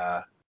 on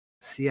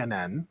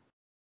CNN,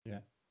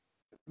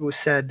 was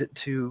said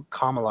to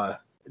Kamala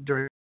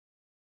during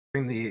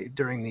the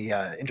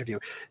interview.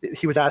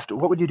 He was asked,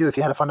 "What would you do if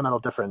you had a fundamental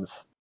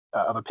difference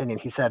of opinion?"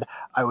 He said,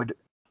 "I would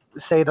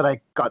say that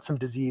I got some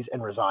disease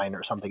and resign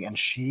or something." And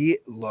she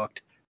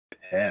looked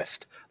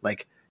pissed.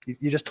 Like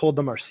you just told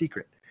them our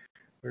secret.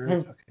 Where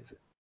the fuck is it?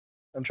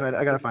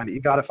 I gotta find it. You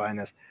gotta find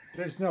this.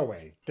 There's no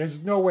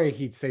way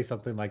he'd say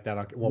something like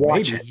that. Well,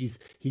 Watch maybe it.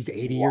 he's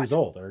 80 years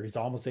old, or he's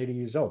almost 80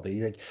 years old.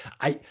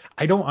 I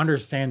don't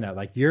understand that.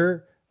 Like,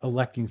 you're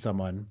electing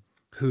someone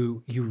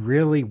who you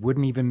really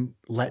wouldn't even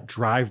let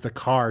drive the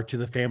car to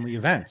the family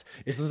events.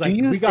 It's just like,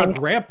 we got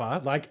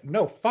grandpa. Like,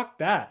 no, fuck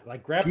that.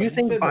 Like, grandpa, do you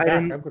think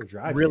Biden I'm gonna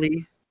drive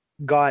really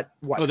got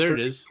what? Oh, there it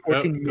is.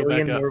 14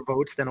 million more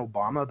votes than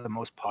Obama, the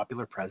most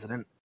popular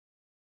president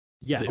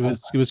Yes.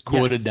 It was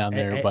quoted Yes. down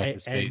there by And,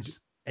 his face.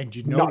 and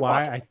you know Not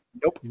why? possible.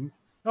 Nope.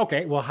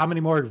 Okay, well, how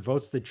many more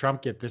votes did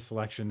Trump get this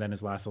election than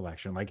his last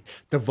election? Like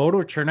the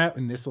voter turnout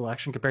in this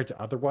election compared to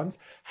other ones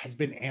has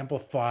been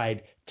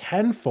amplified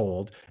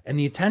tenfold, and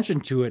the attention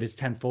to it is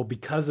tenfold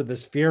because of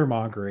this fear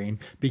mongering,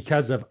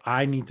 because of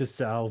I need to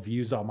sell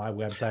views on my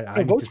website, I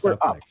need to Votes sell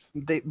were up.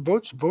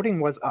 clicks. Voting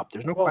was up.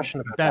 There's no Well,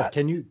 question about Bev, that.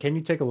 can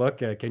you take a look?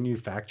 Can you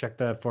fact check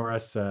that for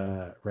us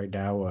right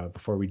now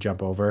before we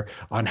jump over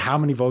on how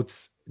many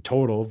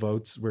total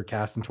votes were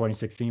cast in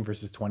 2016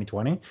 versus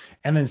 2020,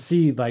 and then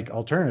see like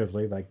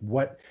alternatively like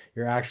what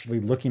you're actually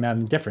looking at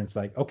in difference.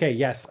 Like, okay,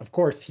 yes, of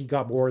course he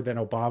got more than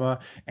Obama,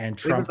 and I believe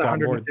Trump it was got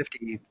more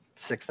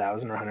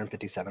 156,000 or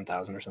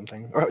 157,000 or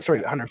something. Or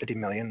sorry, 150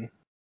 million.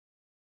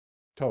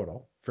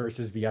 total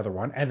versus the other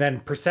one, and then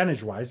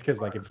percentage wise,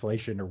 because like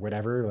inflation or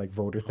whatever, like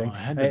voter thing. I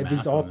had the these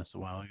math all on this a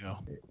while ago.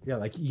 Yeah,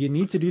 like you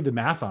need to do the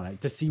math on it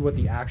to see what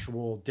the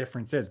actual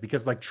difference is,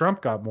 because like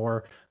Trump got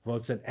more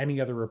votes than any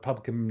other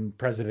Republican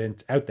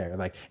president out there.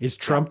 Like, is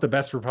Trump the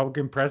best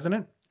Republican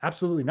president?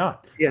 Absolutely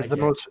not. He has Like,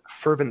 the most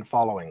fervent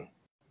following.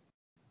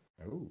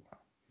 Oh.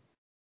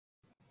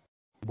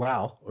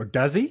 Wow. Or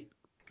does he?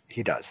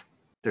 He does.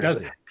 Does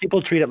he?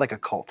 People treat it like a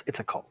cult. It's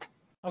a cult.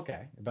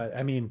 Okay, but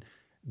I mean,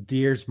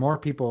 there's more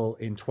people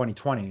in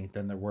 2020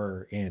 than there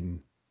were in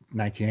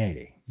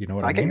 1980. You know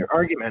what I mean? I get your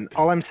argument.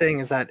 All I'm saying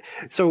is that,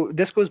 so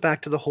this goes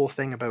back to the whole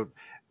thing about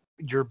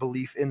your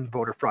belief in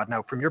voter fraud.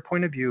 Now, from your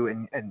point of view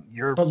and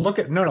your, But look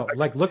at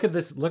look at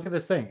this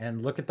thing,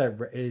 and look at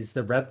that. Is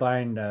the red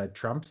line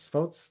Trump's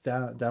votes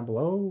down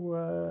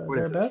below what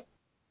there, is this? Beth?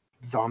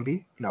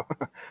 Zombie? No.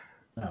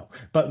 No,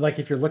 but like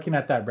if you're looking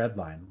at that red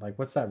line, like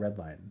what's that red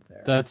line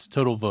there? That's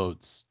total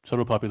votes.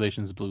 Total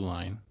population's blue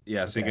line.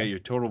 Yeah, so you got your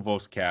total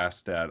votes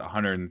cast at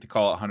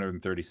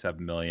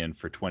 137 million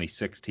for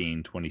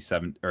 2016,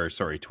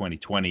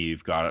 2020.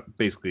 You've got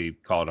basically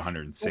call it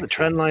 160. Well,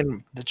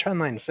 the trend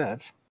line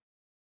fits.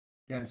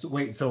 Yeah. So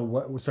wait. So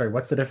what? Sorry.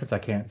 What's the difference? I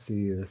can't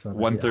see this. On the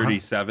sheet.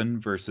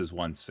 137 versus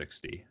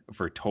 160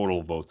 for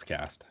total votes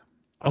cast.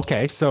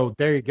 Okay, so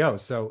there you go.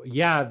 So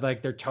yeah,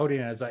 like they're touting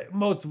it as like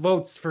most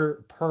votes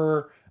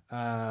per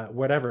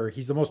whatever.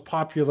 He's the most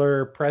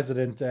popular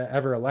president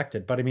ever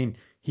elected, but I mean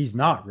he's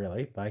not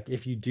really. Like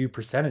if you do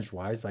percentage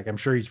wise, like I'm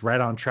sure he's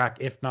right on track,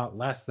 if not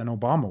less than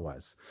Obama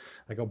was.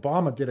 Like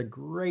Obama did a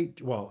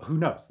great. Well, who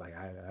knows? Like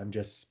I'm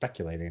just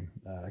speculating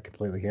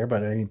completely here,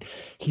 but I mean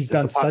he's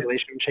done the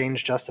population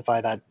change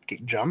justify that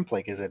jump?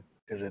 Like is it?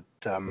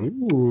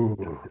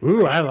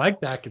 Ooh, I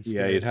like that conspiracy.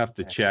 Yeah, you'd have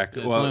to check.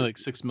 It's only like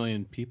 6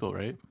 million people,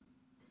 right?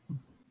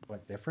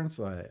 What difference?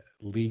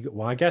 Legal.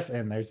 Well, I guess,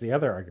 and there's the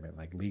other argument,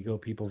 like legal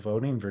people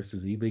voting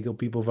versus illegal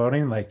people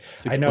voting. Like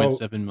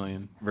 6.7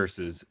 million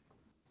versus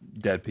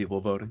dead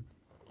people voting.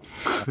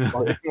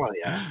 well,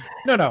 yeah.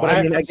 No. But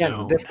I mean, again,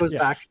 so. this goes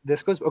back.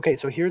 This goes. Okay,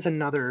 so here's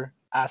another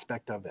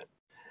aspect of it.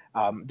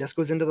 This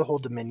goes into the whole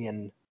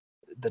Dominion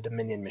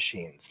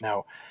machines.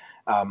 Now,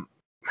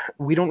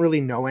 we don't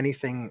really know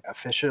anything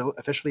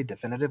officially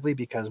definitively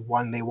because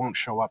one, they won't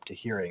show up to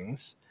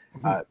hearings.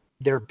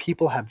 Their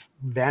people have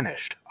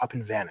vanished,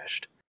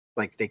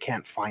 like they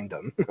can't find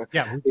them.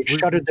 Yeah, they've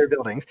shuttered their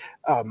buildings.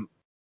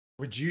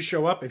 Would you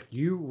show up if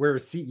you were a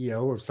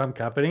CEO of some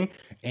company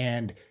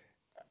and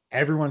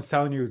everyone's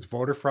telling you it's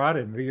voter fraud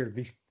and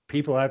these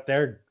people out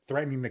there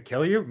threatening to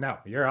kill you? No,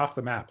 you're off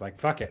the map. Like,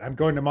 fuck it. I'm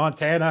going to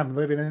Montana. I'm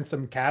living in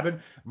some cabin.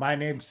 My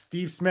name's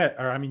Steve Smith,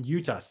 or I'm in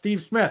Utah.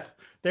 Steve Smith.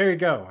 There you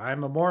go.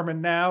 I'm a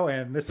Mormon now,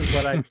 and this is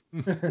what I.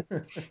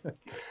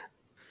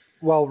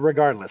 Well,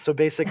 regardless. So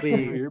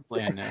basically, your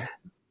plan now.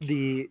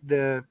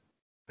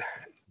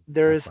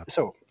 There's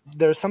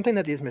something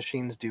that these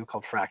machines do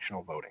called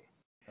fractional voting.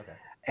 Okay.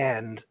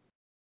 And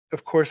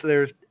of course,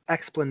 there's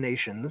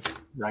explanations,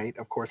 right?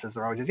 Of course, as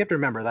there always is. You have to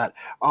remember that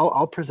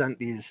I'll present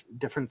these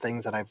different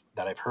things that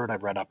I've heard,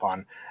 I've read up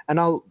on, and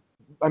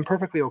I'm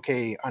perfectly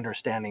okay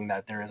understanding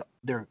that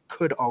there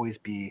could always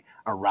be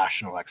a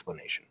rational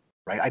explanation,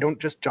 right? I don't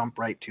just jump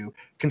right to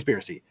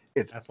conspiracy.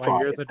 That's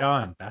why you're the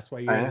Don. That's why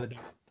you're the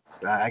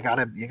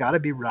Don. You gotta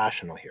be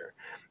rational here,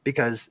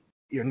 because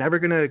you're never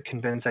gonna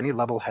convince any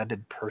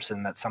level-headed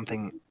person that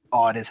something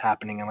odd is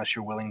happening unless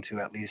you're willing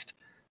to at least,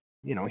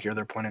 hear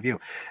their point of view.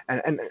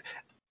 And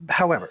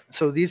however,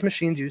 so these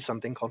machines use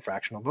something called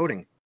fractional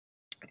voting,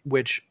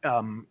 which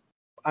I'm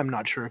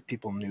not sure if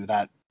people knew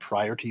that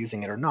prior to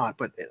using it or not,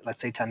 but let's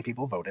say 10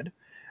 people voted,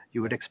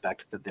 you would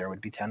expect that there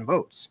would be 10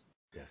 votes.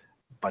 Yes.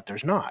 But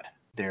there's not.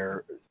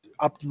 They're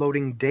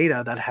uploading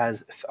data that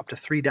has up to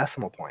 3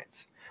 decimal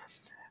points.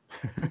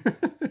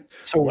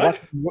 So what?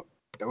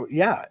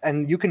 Yeah,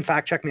 and you can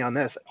fact check me on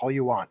this all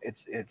you want.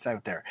 It's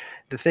out there.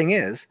 The thing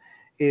is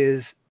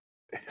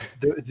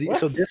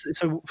so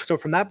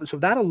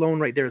that alone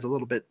right there is a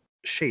little bit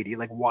shady.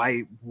 Like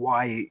why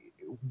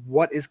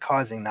what is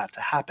causing that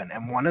to happen?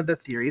 And one of the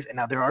theories, and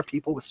now there are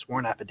people with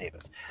sworn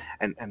affidavits,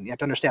 and you have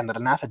to understand that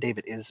an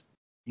affidavit is,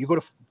 you go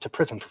to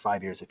prison for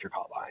 5 years if you're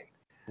caught lying.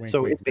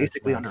 It's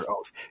basically under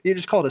oath. You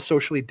just call it a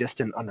socially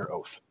distant under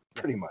oath,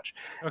 pretty much.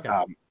 Okay.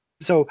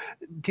 So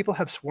people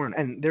have sworn,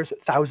 and there's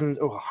thousands,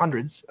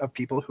 hundreds of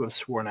people who have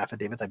sworn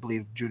affidavits. I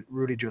believe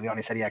Rudy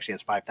Giuliani said he actually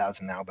has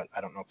 5,000 now, but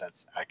I don't know if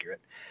that's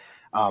accurate.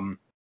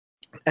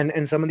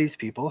 And some of these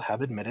people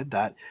have admitted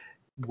that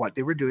what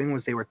they were doing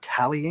was they were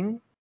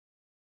tallying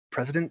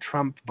President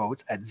Trump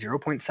votes at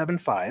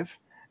 0.75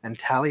 and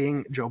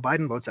tallying Joe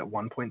Biden votes at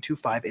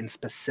 1.25 in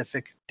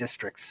specific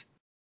districts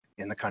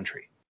in the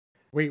country.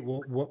 Wait,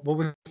 what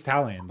was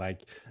tallying?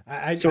 Like,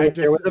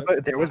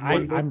 there was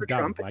one vote I'm for dumb.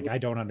 Trump. Like, I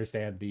don't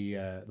understand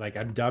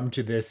I'm dumb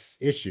to this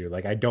issue.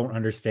 Like, I don't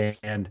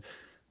understand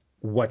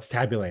what's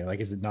tabulating. Like,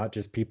 is it not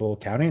just people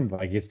counting?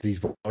 Like, is these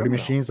voting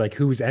machines? Like,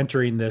 who's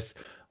entering this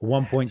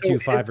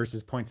 1.25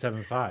 versus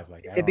 0.75?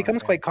 Like, it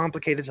becomes quite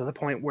complicated to the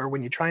point where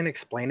when you try and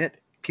explain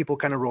it, people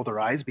kind of roll their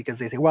eyes because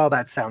they say, well,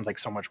 that sounds like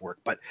so much work.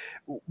 But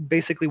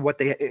basically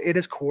it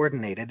is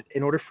coordinated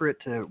in order for it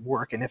to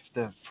work. And if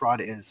the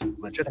fraud is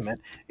legitimate,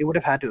 it would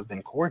have had to have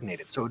been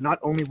coordinated. So not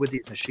only would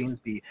these machines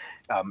be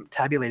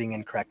tabulating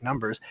incorrect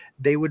numbers,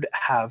 they would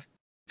have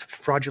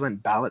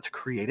fraudulent ballots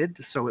created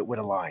so it would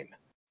align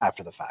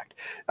after the fact.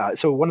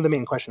 So one of the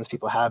main questions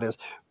people have is,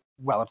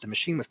 well, if the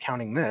machine was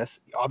counting this,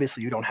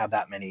 obviously you don't have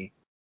that many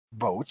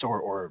votes,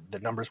 or the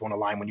numbers won't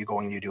align when you go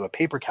and you do a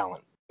paper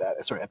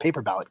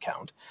ballot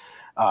count.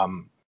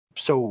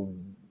 So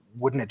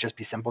wouldn't it just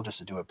be simple just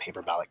to do a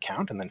paper ballot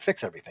count and then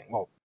fix everything?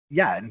 Well,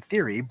 yeah, in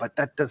theory, but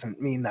that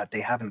doesn't mean that they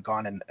haven't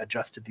gone and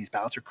adjusted these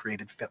ballots or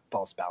created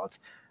false ballots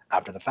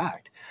after the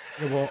fact.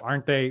 Yeah, well,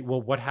 aren't they?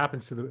 Well, what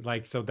happens to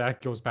so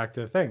that goes back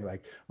to the thing.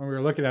 Like, when we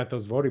were looking at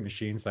those voting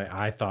machines, like,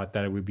 I thought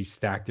that it would be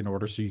stacked in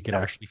order so you could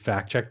actually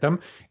fact check them.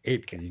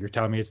 You're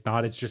telling me it's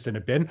not, it's just in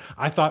a bin.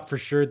 I thought for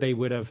sure they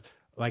would have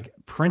like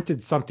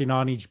printed something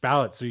on each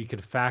ballot so you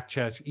could fact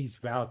check each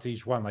ballot to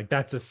each one. Like,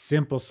 that's a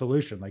simple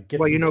solution. Like,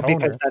 get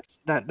because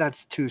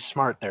that's too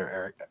smart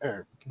there,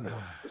 Eric.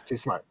 It's too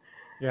smart.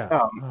 Yeah.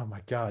 Oh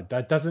my God,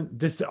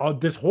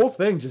 this whole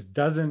thing just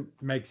doesn't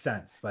make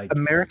sense. Like,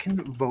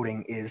 American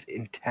voting is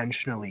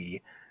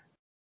intentionally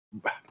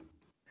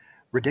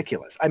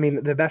ridiculous. I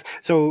mean, the best.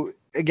 So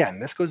again,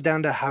 this goes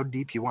down to how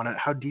deep you want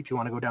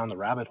to go down the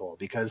rabbit hole,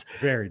 because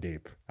very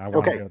deep.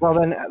 Okay, well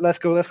then let's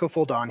go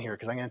full Dawn here,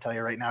 because I'm going to tell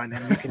you right now, and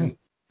then we can.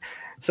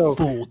 So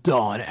full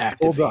Dawn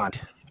activate. Full Dawn.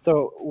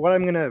 So what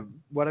I'm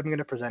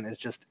gonna present is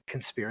just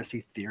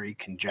conspiracy theory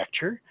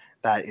conjecture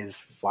that is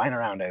flying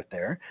around out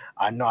there.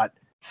 I'm not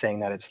saying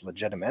that it's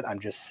legitimate. I'm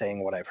just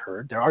saying what I've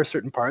heard. There are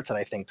certain parts that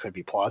I think could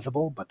be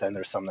plausible, but then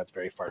there's some that's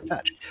very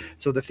far-fetched.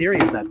 So the theory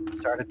is that it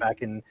started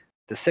back in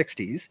the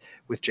 60s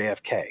with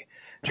JFK.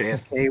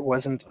 JFK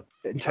wasn't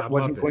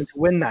going to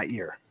win that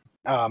year.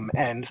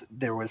 And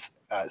there was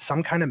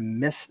some kind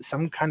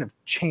of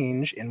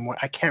change in what,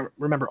 I can't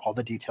remember all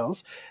the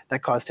details,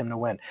 that caused him to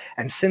win.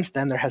 And since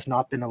then, there has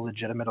not been a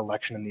legitimate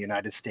election in the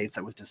United States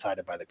that was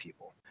decided by the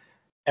people.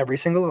 Every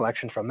single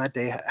election from that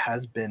day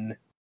has been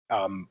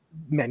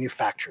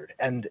manufactured,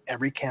 and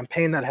every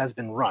campaign that has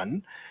been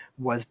run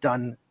was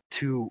done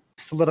to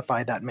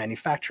solidify that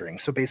manufacturing.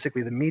 So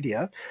basically, the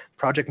media,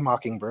 Project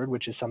Mockingbird,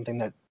 which is something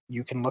that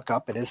you can look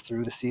up, it is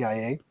through the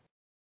CIA,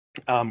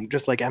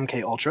 just like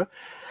MK Ultra,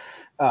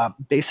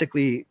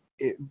 basically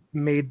it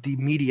made the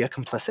media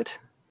complicit,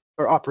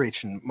 or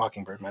Operation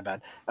Mockingbird, my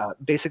bad,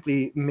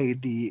 basically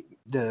made the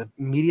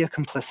media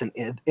complicit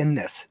in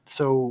this.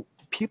 So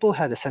people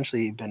had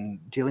essentially been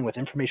dealing with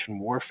information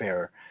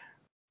warfare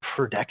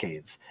for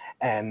decades,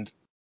 and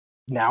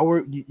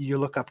now you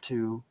look up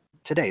to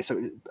today.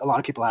 So a lot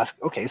of people ask,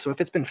 okay, so if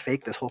it's been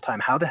fake this whole time,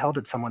 how the hell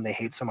did someone they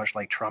hate so much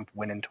like Trump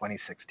win in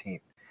 2016?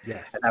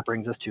 Yes. And that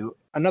brings us to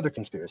another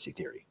conspiracy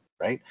theory,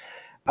 right?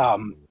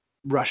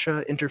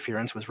 Russia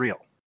interference was real.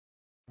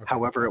 Okay.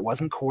 However, it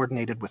wasn't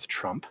coordinated with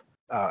Trump.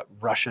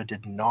 Russia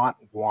did not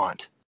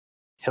want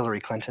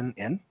Hillary Clinton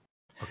in.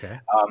 Okay.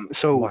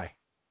 So why?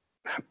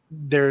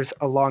 There's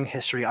a long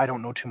history. I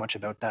don't know too much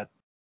about that,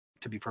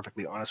 to be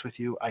perfectly honest with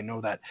you. I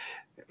know that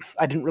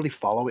I didn't really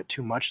follow it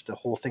too much, the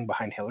whole thing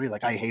behind Hillary.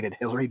 Like, I hated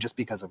Hillary just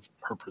because of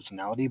her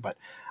personality, but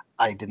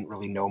I didn't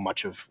really know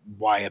much of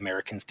why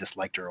Americans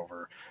disliked her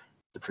over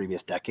the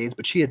previous decades.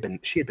 But she had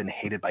been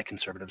hated by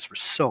conservatives for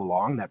so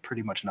long that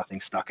pretty much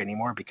nothing stuck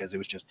anymore, because it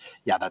was just,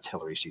 yeah, that's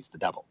Hillary, she's the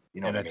devil.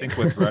 You know. And I think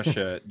with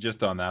Russia,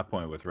 just on that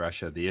point with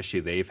Russia, the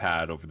issue they've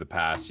had over the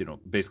past,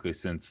 basically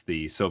since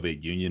the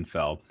Soviet Union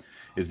fell,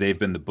 is they've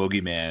been the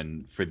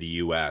boogeyman for the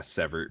U.S.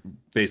 ever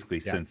basically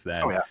since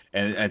then. Oh, yeah.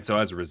 And so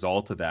as a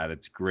result of that,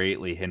 it's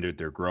greatly hindered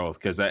their growth.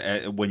 Because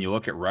when you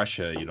look at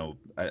Russia,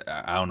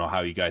 I don't know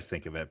how you guys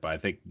think of it, but I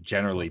think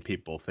generally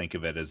people think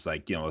of it as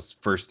like, a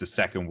first to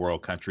second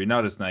world country,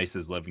 not as nice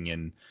as living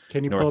in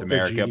North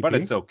America, but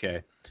it's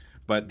okay.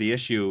 But the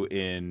issue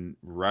in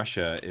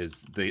Russia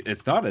is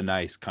it's not a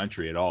nice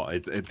country at all.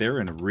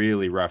 They're in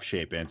really rough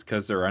shape, and it's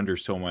because they're under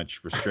so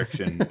much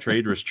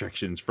trade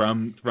restrictions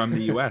from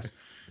the U.S.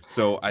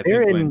 So I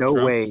think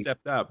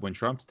when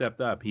Trump stepped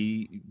up,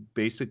 he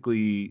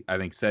basically, I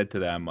think, said to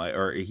them,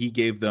 or he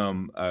gave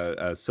them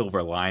a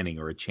silver lining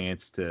or a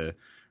chance to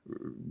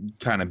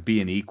kind of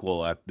being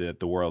equal at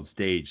the world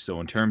stage. So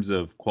in terms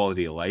of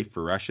quality of life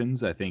for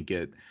Russians, I think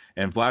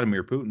and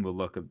Vladimir Putin will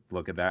look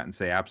at that and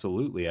say,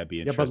 absolutely, I'd be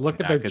Yeah, interested but look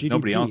in at that their because GDP.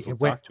 nobody else will It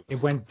went talk to it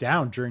us. went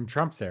down during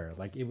Trump's era.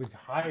 Like it was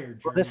higher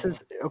Well, during this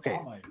is okay.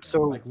 Obama era.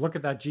 So like look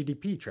at that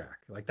GDP track.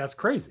 Like that's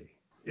crazy.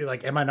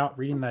 Like, am I not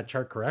reading that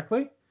chart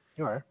correctly?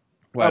 you are.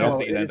 Well, I don't Well,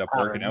 think it ended it's up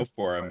working pattern, out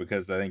for him but-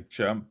 because I think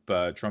Trump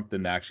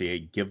didn't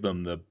actually give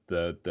them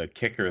the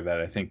kicker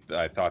that I think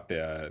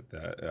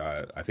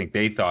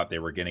they thought they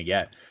were going to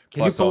get.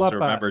 Can you Plus, pull also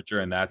up, remember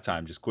during that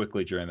time, just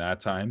quickly during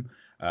that time,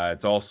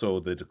 it's also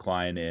the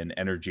decline in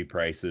energy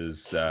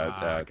prices,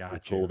 got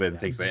you. COVID and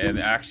things like that, and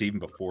actually even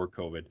before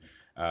COVID.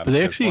 But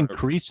they actually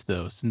increased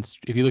though, since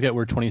if you look at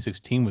where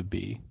 2016 would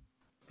be,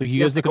 like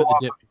you guys look at the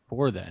dip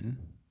before then.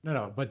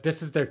 No, but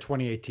this is their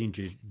 2018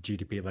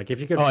 GDP. Like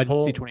if you could Oh, I didn't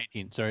see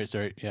 2018.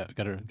 Sorry. Yeah,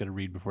 gotta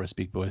read before I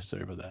speak, boys.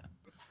 Sorry about that.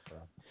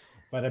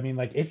 But I mean,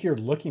 like if you're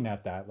looking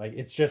at that, like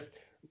it's just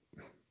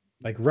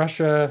like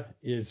Russia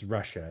is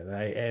Russia,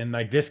 right? And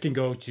like this can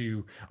go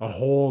to a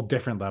whole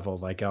different level,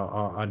 like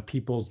on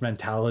people's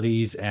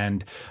mentalities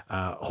and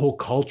whole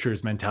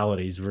cultures'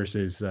 mentalities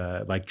versus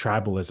like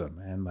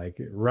tribalism. And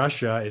like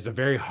Russia is a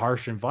very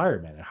harsh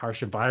environment, and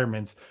harsh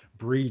environments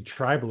breed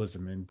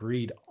tribalism and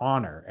breed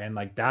honor, and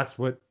like that's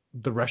what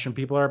the Russian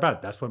people are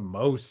about. That's what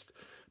most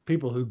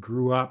people who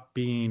grew up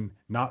being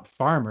not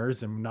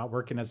farmers and not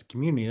working as a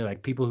community,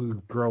 like people who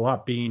grow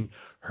up being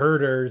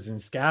herders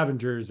and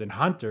scavengers and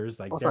hunters,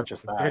 like Well, it's not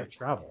just they're that.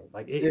 travel.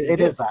 Like It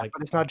is that, like,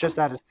 but it's not just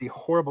that. It's the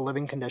horrible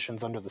living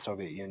conditions under the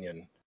Soviet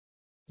Union.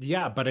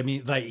 yeah, but I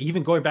mean, like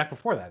even going back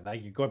before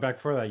that, you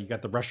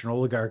got the Russian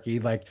oligarchy,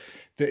 like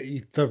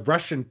the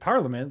Russian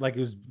parliament, like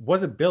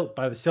wasn't built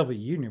by the Soviet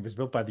Union, it was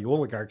built by the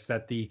oligarchs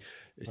that the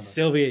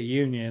Soviet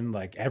Union,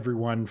 like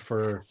everyone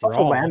for It's also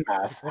all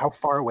landmass. How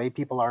far away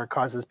people are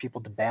causes people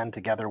to band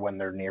together when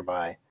they're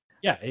nearby.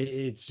 Yeah,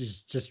 it's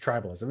just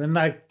tribalism, and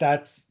like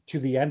that's to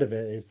the end of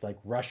it is like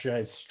Russia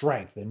is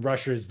strength, and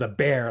Russia is the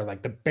bear,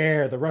 like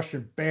the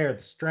Russian bear,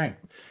 the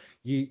strength.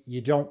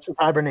 You don't. She's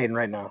hibernating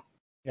right now.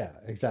 Yeah,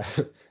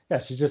 exactly. Yeah,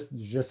 she's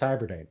just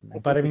hibernating.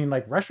 But I mean,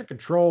 like Russia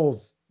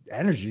controls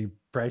energy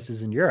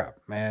prices in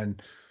Europe, man.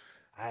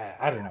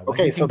 I don't know. Like,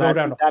 Okay, you so can go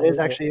down that is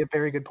whole- actually a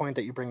very good point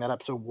that you bring that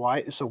up. So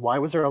why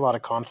was there a lot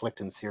of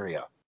conflict in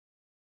Syria?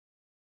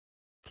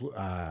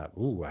 I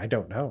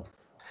don't know.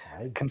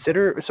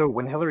 Consider so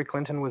when Hillary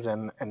Clinton was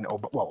in, and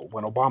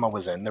when Obama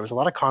was in, there was a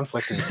lot of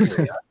conflict in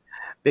Syria,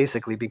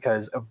 basically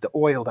because of the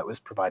oil that was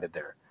provided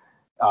there,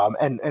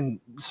 and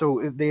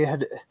so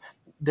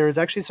there's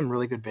actually some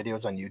really good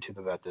videos on YouTube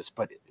about this,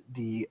 but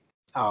the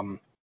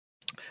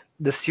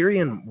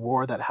Syrian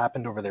war that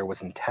happened over there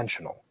was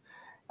intentional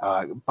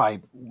by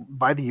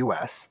the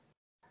U.S.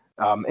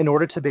 In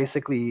order to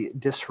basically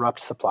disrupt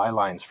supply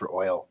lines for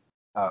oil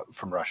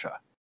from Russia.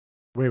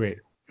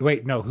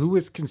 Wait, no, who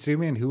was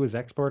consuming and who was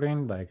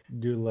exporting? Like,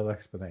 do a little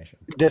explanation.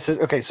 This is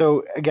okay.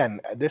 So again,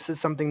 this is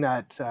something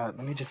that let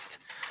me just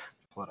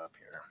pull it up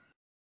here.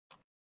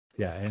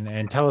 Yeah,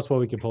 and tell us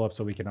what we can pull up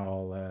so we can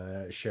all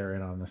share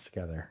in on this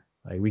together.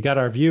 Like, we got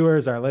our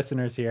viewers, our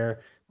listeners here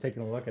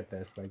taking a look at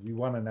this. Like, you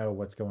want to know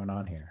what's going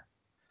on here.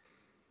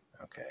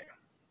 Okay.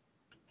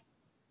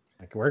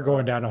 Like, we're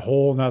going down a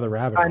whole nother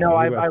rabbit hole. I know.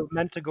 I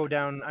meant to go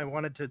down. I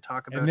wanted to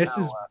talk about. And this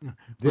how, is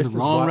We're the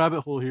wrong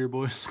rabbit hole here,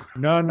 boys.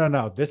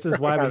 No. This is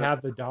why we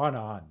have the Dawn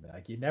on.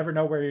 Like, you never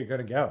know where you're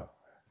gonna go.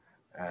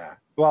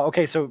 well,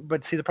 okay. So,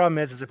 but see, the problem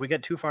is if we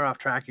get too far off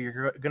track,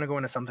 you're going to go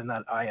into something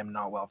that I am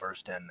not well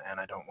versed in, and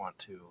I don't want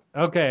to.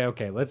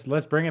 Okay.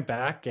 Let's bring it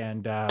back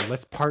and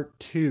let's part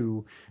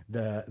two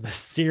the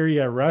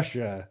Syria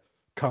Russia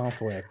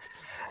conflict.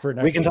 For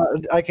next We can.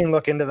 I can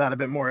look into that a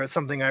bit more. It's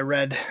something I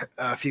read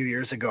a few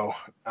years ago.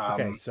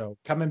 Okay, so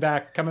coming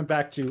back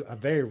to a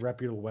very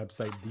reputable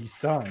website, The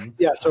Sun.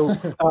 Yeah. So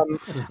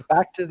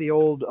back to the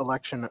old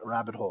election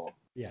rabbit hole.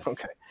 Yes.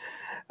 Okay.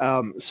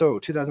 So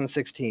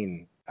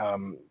 2016.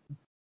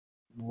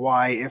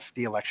 Why, if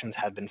the elections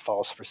had been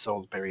false for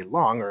so very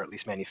long, or at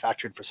least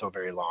manufactured for so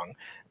very long,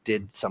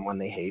 did someone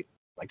they hate,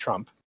 like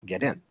Trump,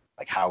 get in?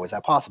 Like, how is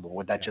that possible?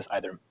 Would that just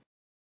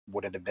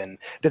would it have been,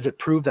 does it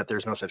prove that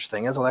there's no such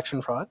thing as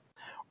election fraud?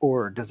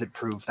 Or does it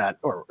prove that,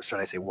 or should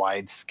I say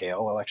wide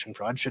scale election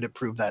fraud? Should it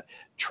prove that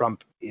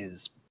Trump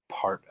is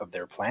part of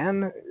their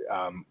plan?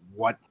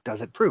 What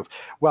does it prove?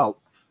 Well,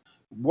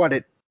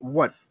 what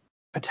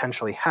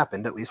potentially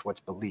happened, at least what's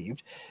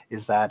believed,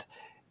 is that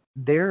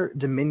their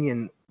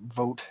Dominion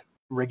vote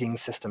rigging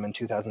system in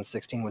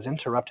 2016 was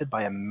interrupted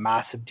by a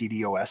massive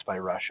DDoS by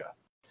Russia.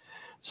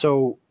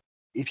 So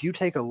if you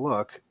take a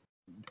look,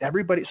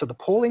 everybody, so the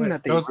polling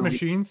that those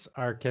machines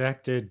are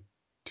connected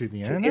to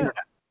the internet?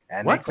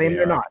 And they claim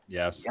they're not.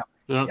 Yes. Yep.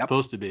 They're not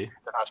supposed to be.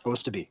 They're not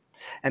supposed to be.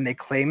 And they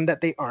claim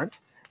that they aren't,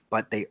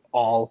 but they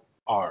all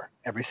are,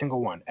 every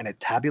single one. And it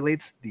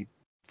tabulates the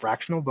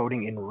fractional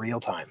voting in real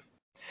time.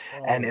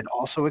 And it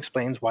also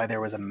explains why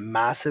there was a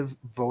massive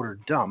voter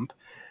dump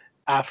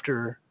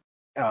after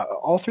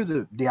all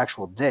through the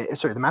actual day.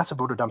 Sorry, the massive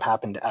voter dump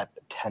happened at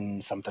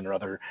 10 something or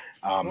other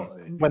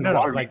when the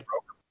water broke.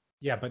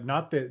 Yeah, but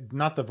not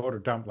the voter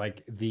dump,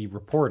 like the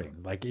reporting,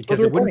 like Oh, because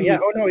the it wouldn't reporting, yeah.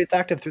 be. Oh no, it's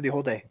active through the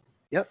whole day.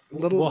 Yep.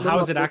 Well, how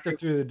Little is it update active here.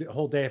 through the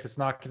whole day if it's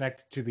not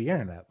connected to the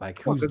internet? Like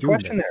Oh, who's good doing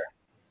question this?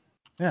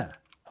 there.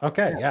 Yeah.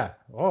 Okay. Yeah. Yeah.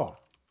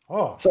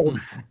 Oh.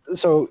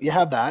 So you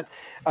have that,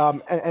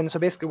 and so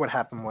basically what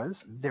happened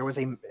was there was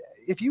a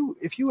if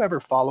you ever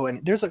follow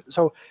and there's a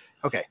so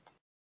okay,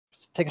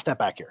 take a step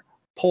back here.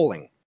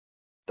 Polling,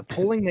 the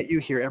polling that you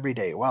hear every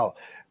day. Well,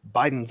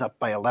 Biden's up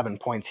by 11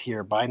 points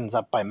here. Biden's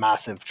up by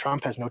massive.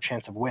 Trump has no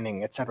chance of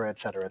winning, et cetera, et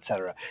cetera, et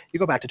cetera. You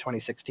go back to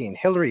 2016.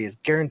 Hillary is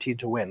guaranteed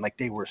to win. Like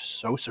they were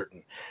so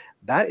certain.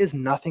 That is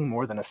nothing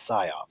more than a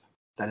psyop.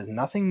 That is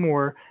nothing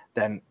more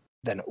than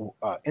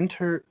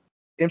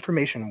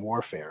information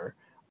warfare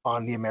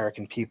on the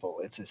American people.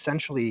 It's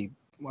essentially,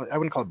 well, I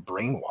wouldn't call it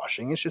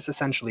brainwashing. It's just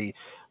essentially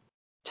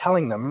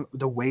telling them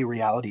the way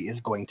reality is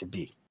going to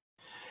be.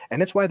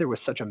 And it's why there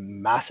was such a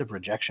massive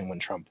rejection when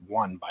Trump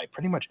won by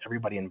pretty much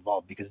everybody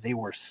involved because they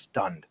were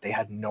stunned. They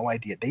had no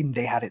idea.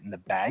 They had it in the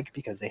bag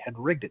because they had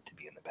rigged it to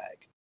be in the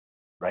bag,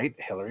 right?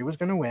 Hillary was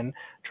going to win.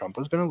 Trump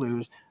was going to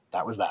lose.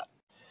 That was that.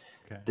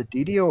 Okay. The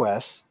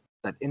DDoS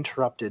that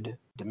interrupted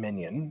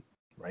Dominion,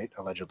 right,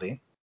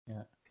 allegedly,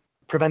 Yeah.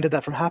 prevented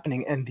that from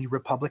happening. And the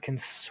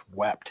Republicans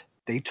swept.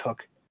 They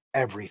took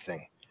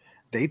everything.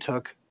 They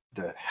took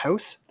the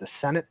House, the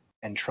Senate,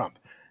 and Trump.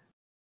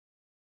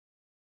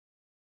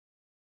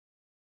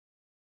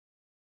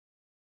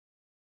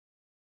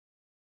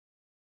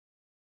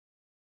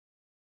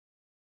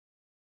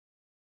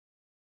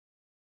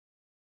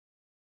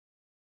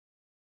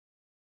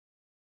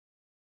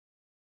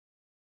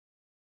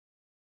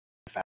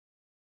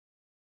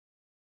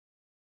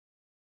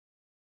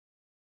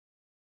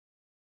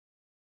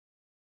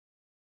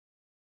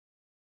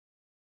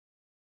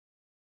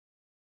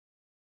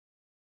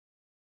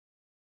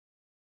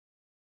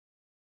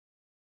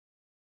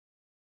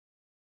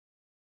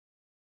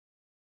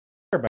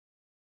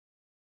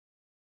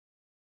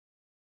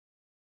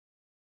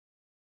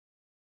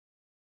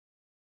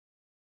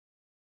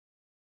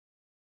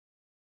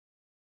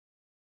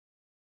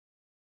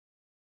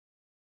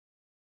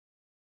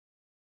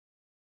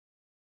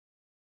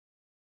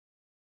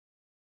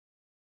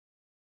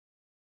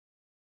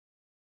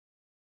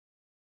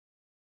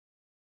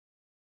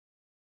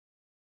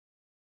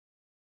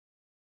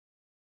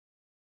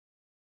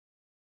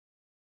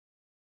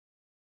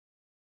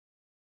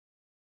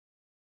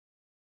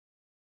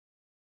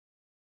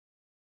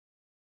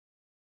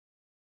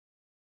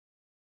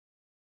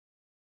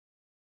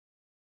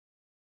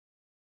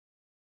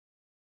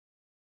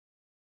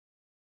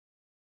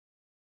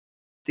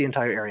 The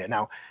entire area.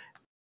 Now,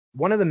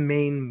 one of the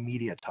main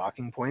media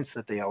talking points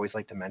that they always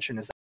like to mention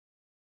is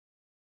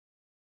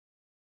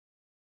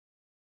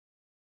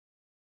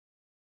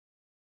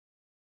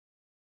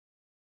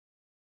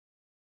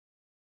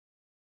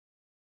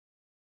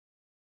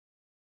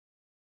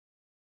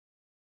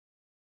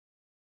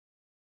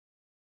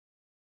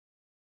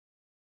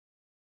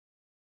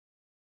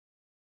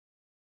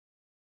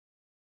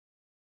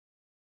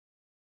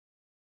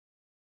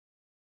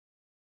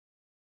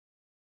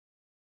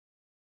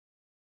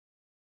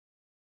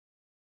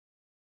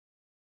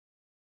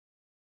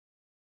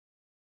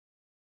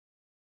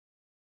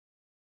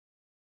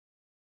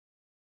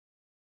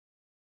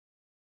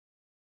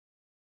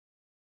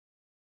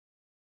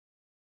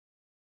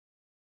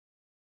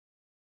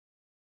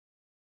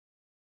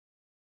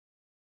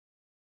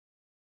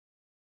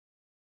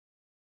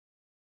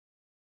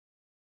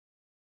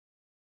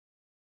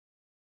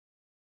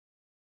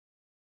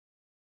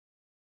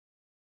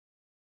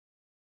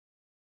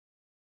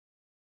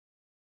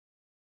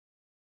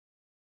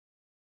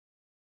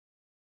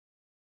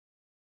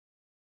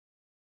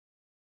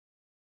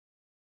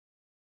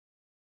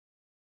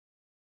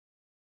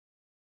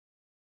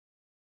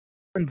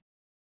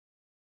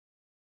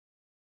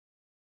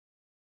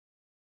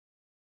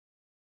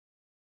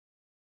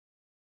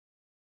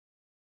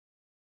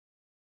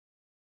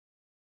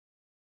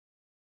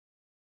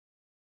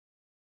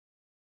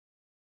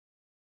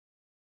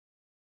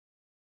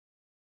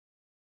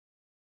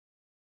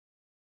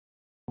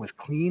was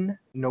clean,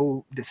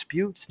 no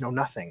disputes, no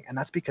nothing. And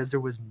that's because there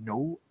was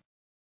no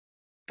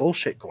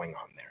bullshit going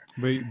on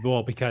there.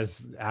 Well,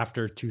 because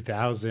after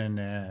 2000,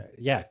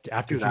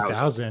 after 2000.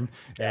 2000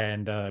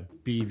 and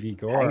BV Hanging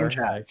Gore, like,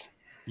 chads.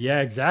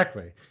 yeah,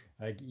 exactly.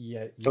 Like,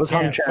 yeah, you Those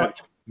hung can't fuck.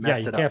 chads Yeah,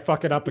 messed you it up. can't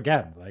fuck it up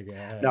again. Like,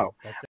 No.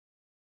 that's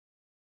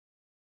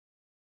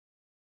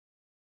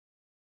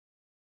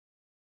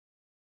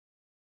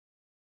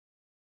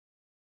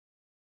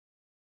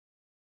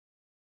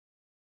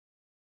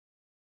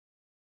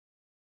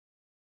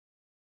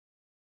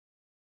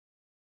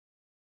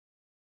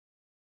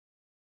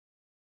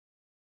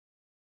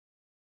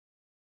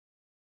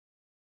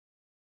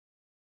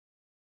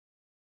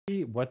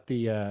what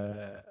the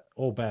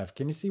Bev,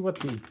 can you see what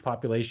the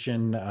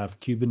population of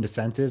Cuban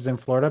descent is in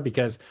Florida?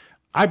 Because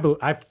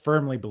I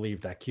firmly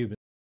believe that Cuban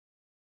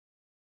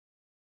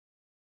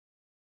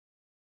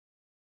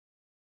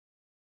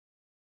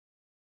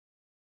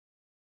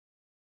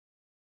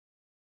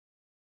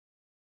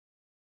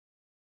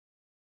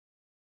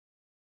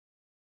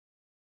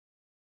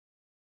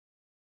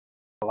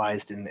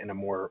in a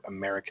more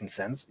American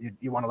sense,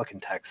 you want to look in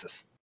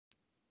Texas.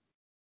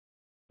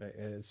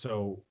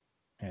 So,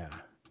 yeah,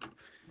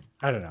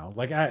 I don't know.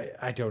 Like,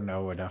 I don't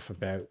know enough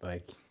about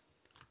like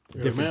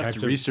We different might have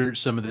types to of. research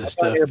some of this That's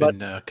stuff not here, but-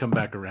 and come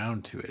back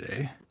around to it,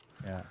 eh?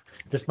 Yeah,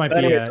 this might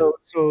But be anyway, a.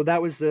 so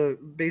that was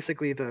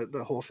basically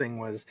the whole thing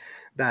was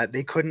that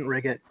they couldn't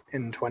rig it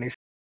in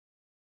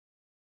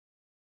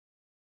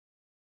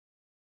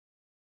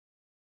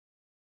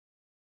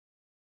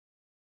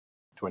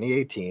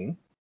 2018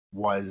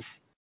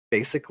 was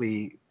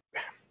basically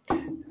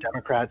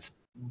Democrats.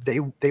 They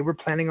were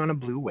planning on a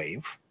blue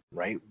wave,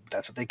 right?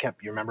 That's what they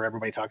kept. You remember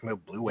everybody talking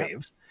about blue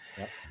waves.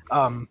 Yep.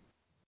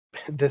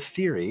 The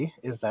theory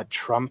is that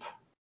Trump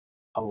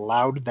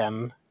allowed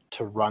them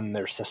to run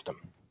their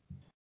system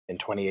in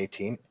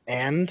 2018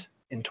 and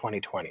in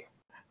 2020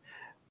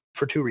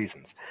 for two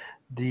reasons.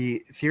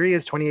 The theory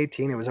is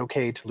 2018 it was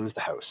okay to lose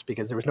the House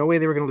because there was no way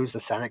they were going to lose the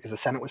Senate because the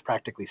Senate was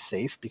practically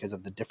safe because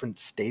of the different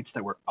states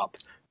that were up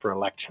for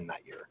election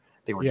that year.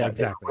 They were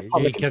Exactly,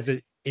 Republicans. because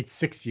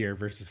it's 6-year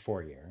versus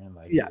 4-year, and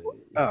like Yeah,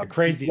 it's the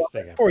craziest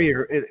well, thing.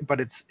 4-year,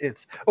 but it's.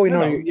 Oh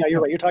no, No, yeah,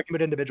 you're right. You're talking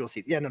about individual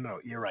seats. Yeah, no,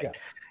 you're right. Yeah.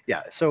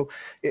 Yeah, so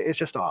it's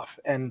just off,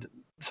 and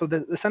so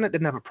the Senate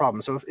didn't have a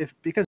problem. So if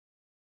because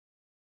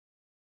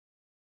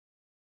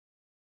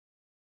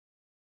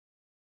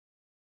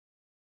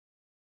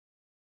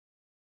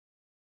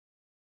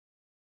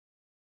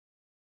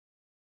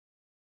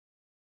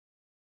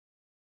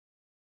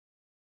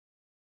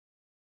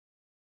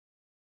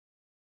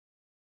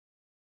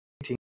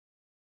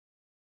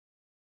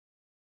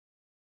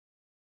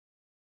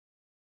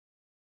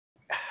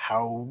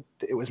how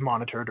it was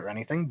monitored or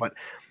anything, but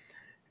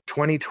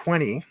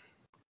 2020,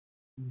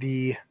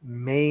 the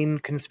main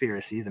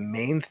conspiracy, the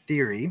main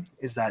theory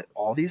is that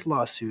all these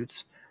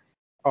lawsuits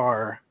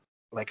are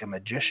like a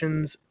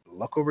magician's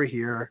look over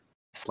here,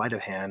 sleight of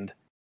hand,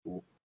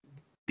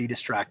 be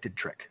distracted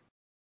trick,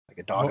 like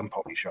a dog and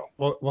pony show.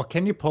 Well,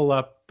 can you pull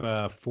up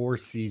 4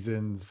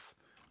 Seasons,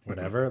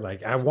 whatever?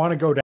 Like, I want to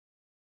go down.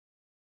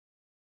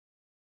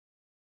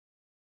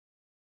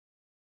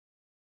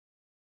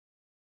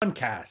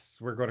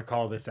 Doncast. We're going to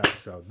call this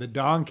episode the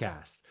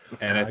Doncast.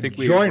 And I think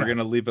we're going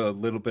to leave a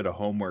little bit of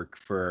homework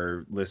for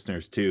our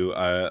listeners too.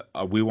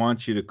 We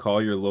want you to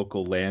call your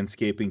local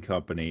landscaping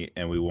company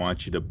and we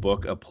want you to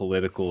book a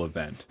political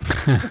event.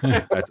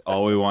 That's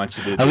all we want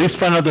you to do. At least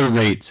find out the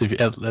rates.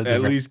 At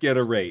least get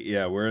a rate.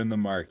 Yeah, we're in the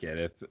market.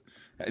 If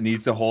it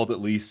needs to hold at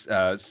least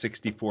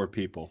 64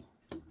 people.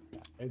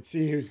 And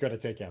see who's going to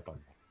take you up on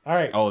it. All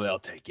right. Oh, they'll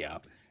take you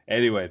up.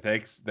 Anyway,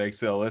 thanks to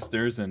the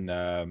listeners, and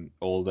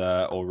old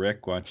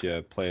Rick, why don't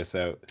you play us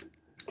out?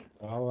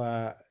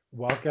 Well,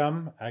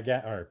 welcome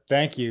again, or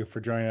thank you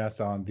for joining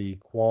us on the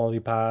Quality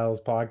Piles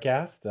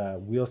podcast.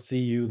 We'll see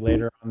you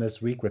later on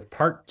this week with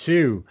part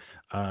 2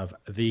 of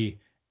the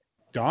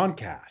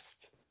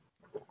Doncast.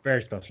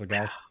 Very special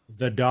guest,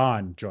 the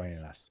Don, joining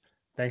us.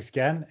 Thanks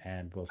again,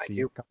 and we'll see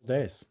you in a couple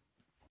days.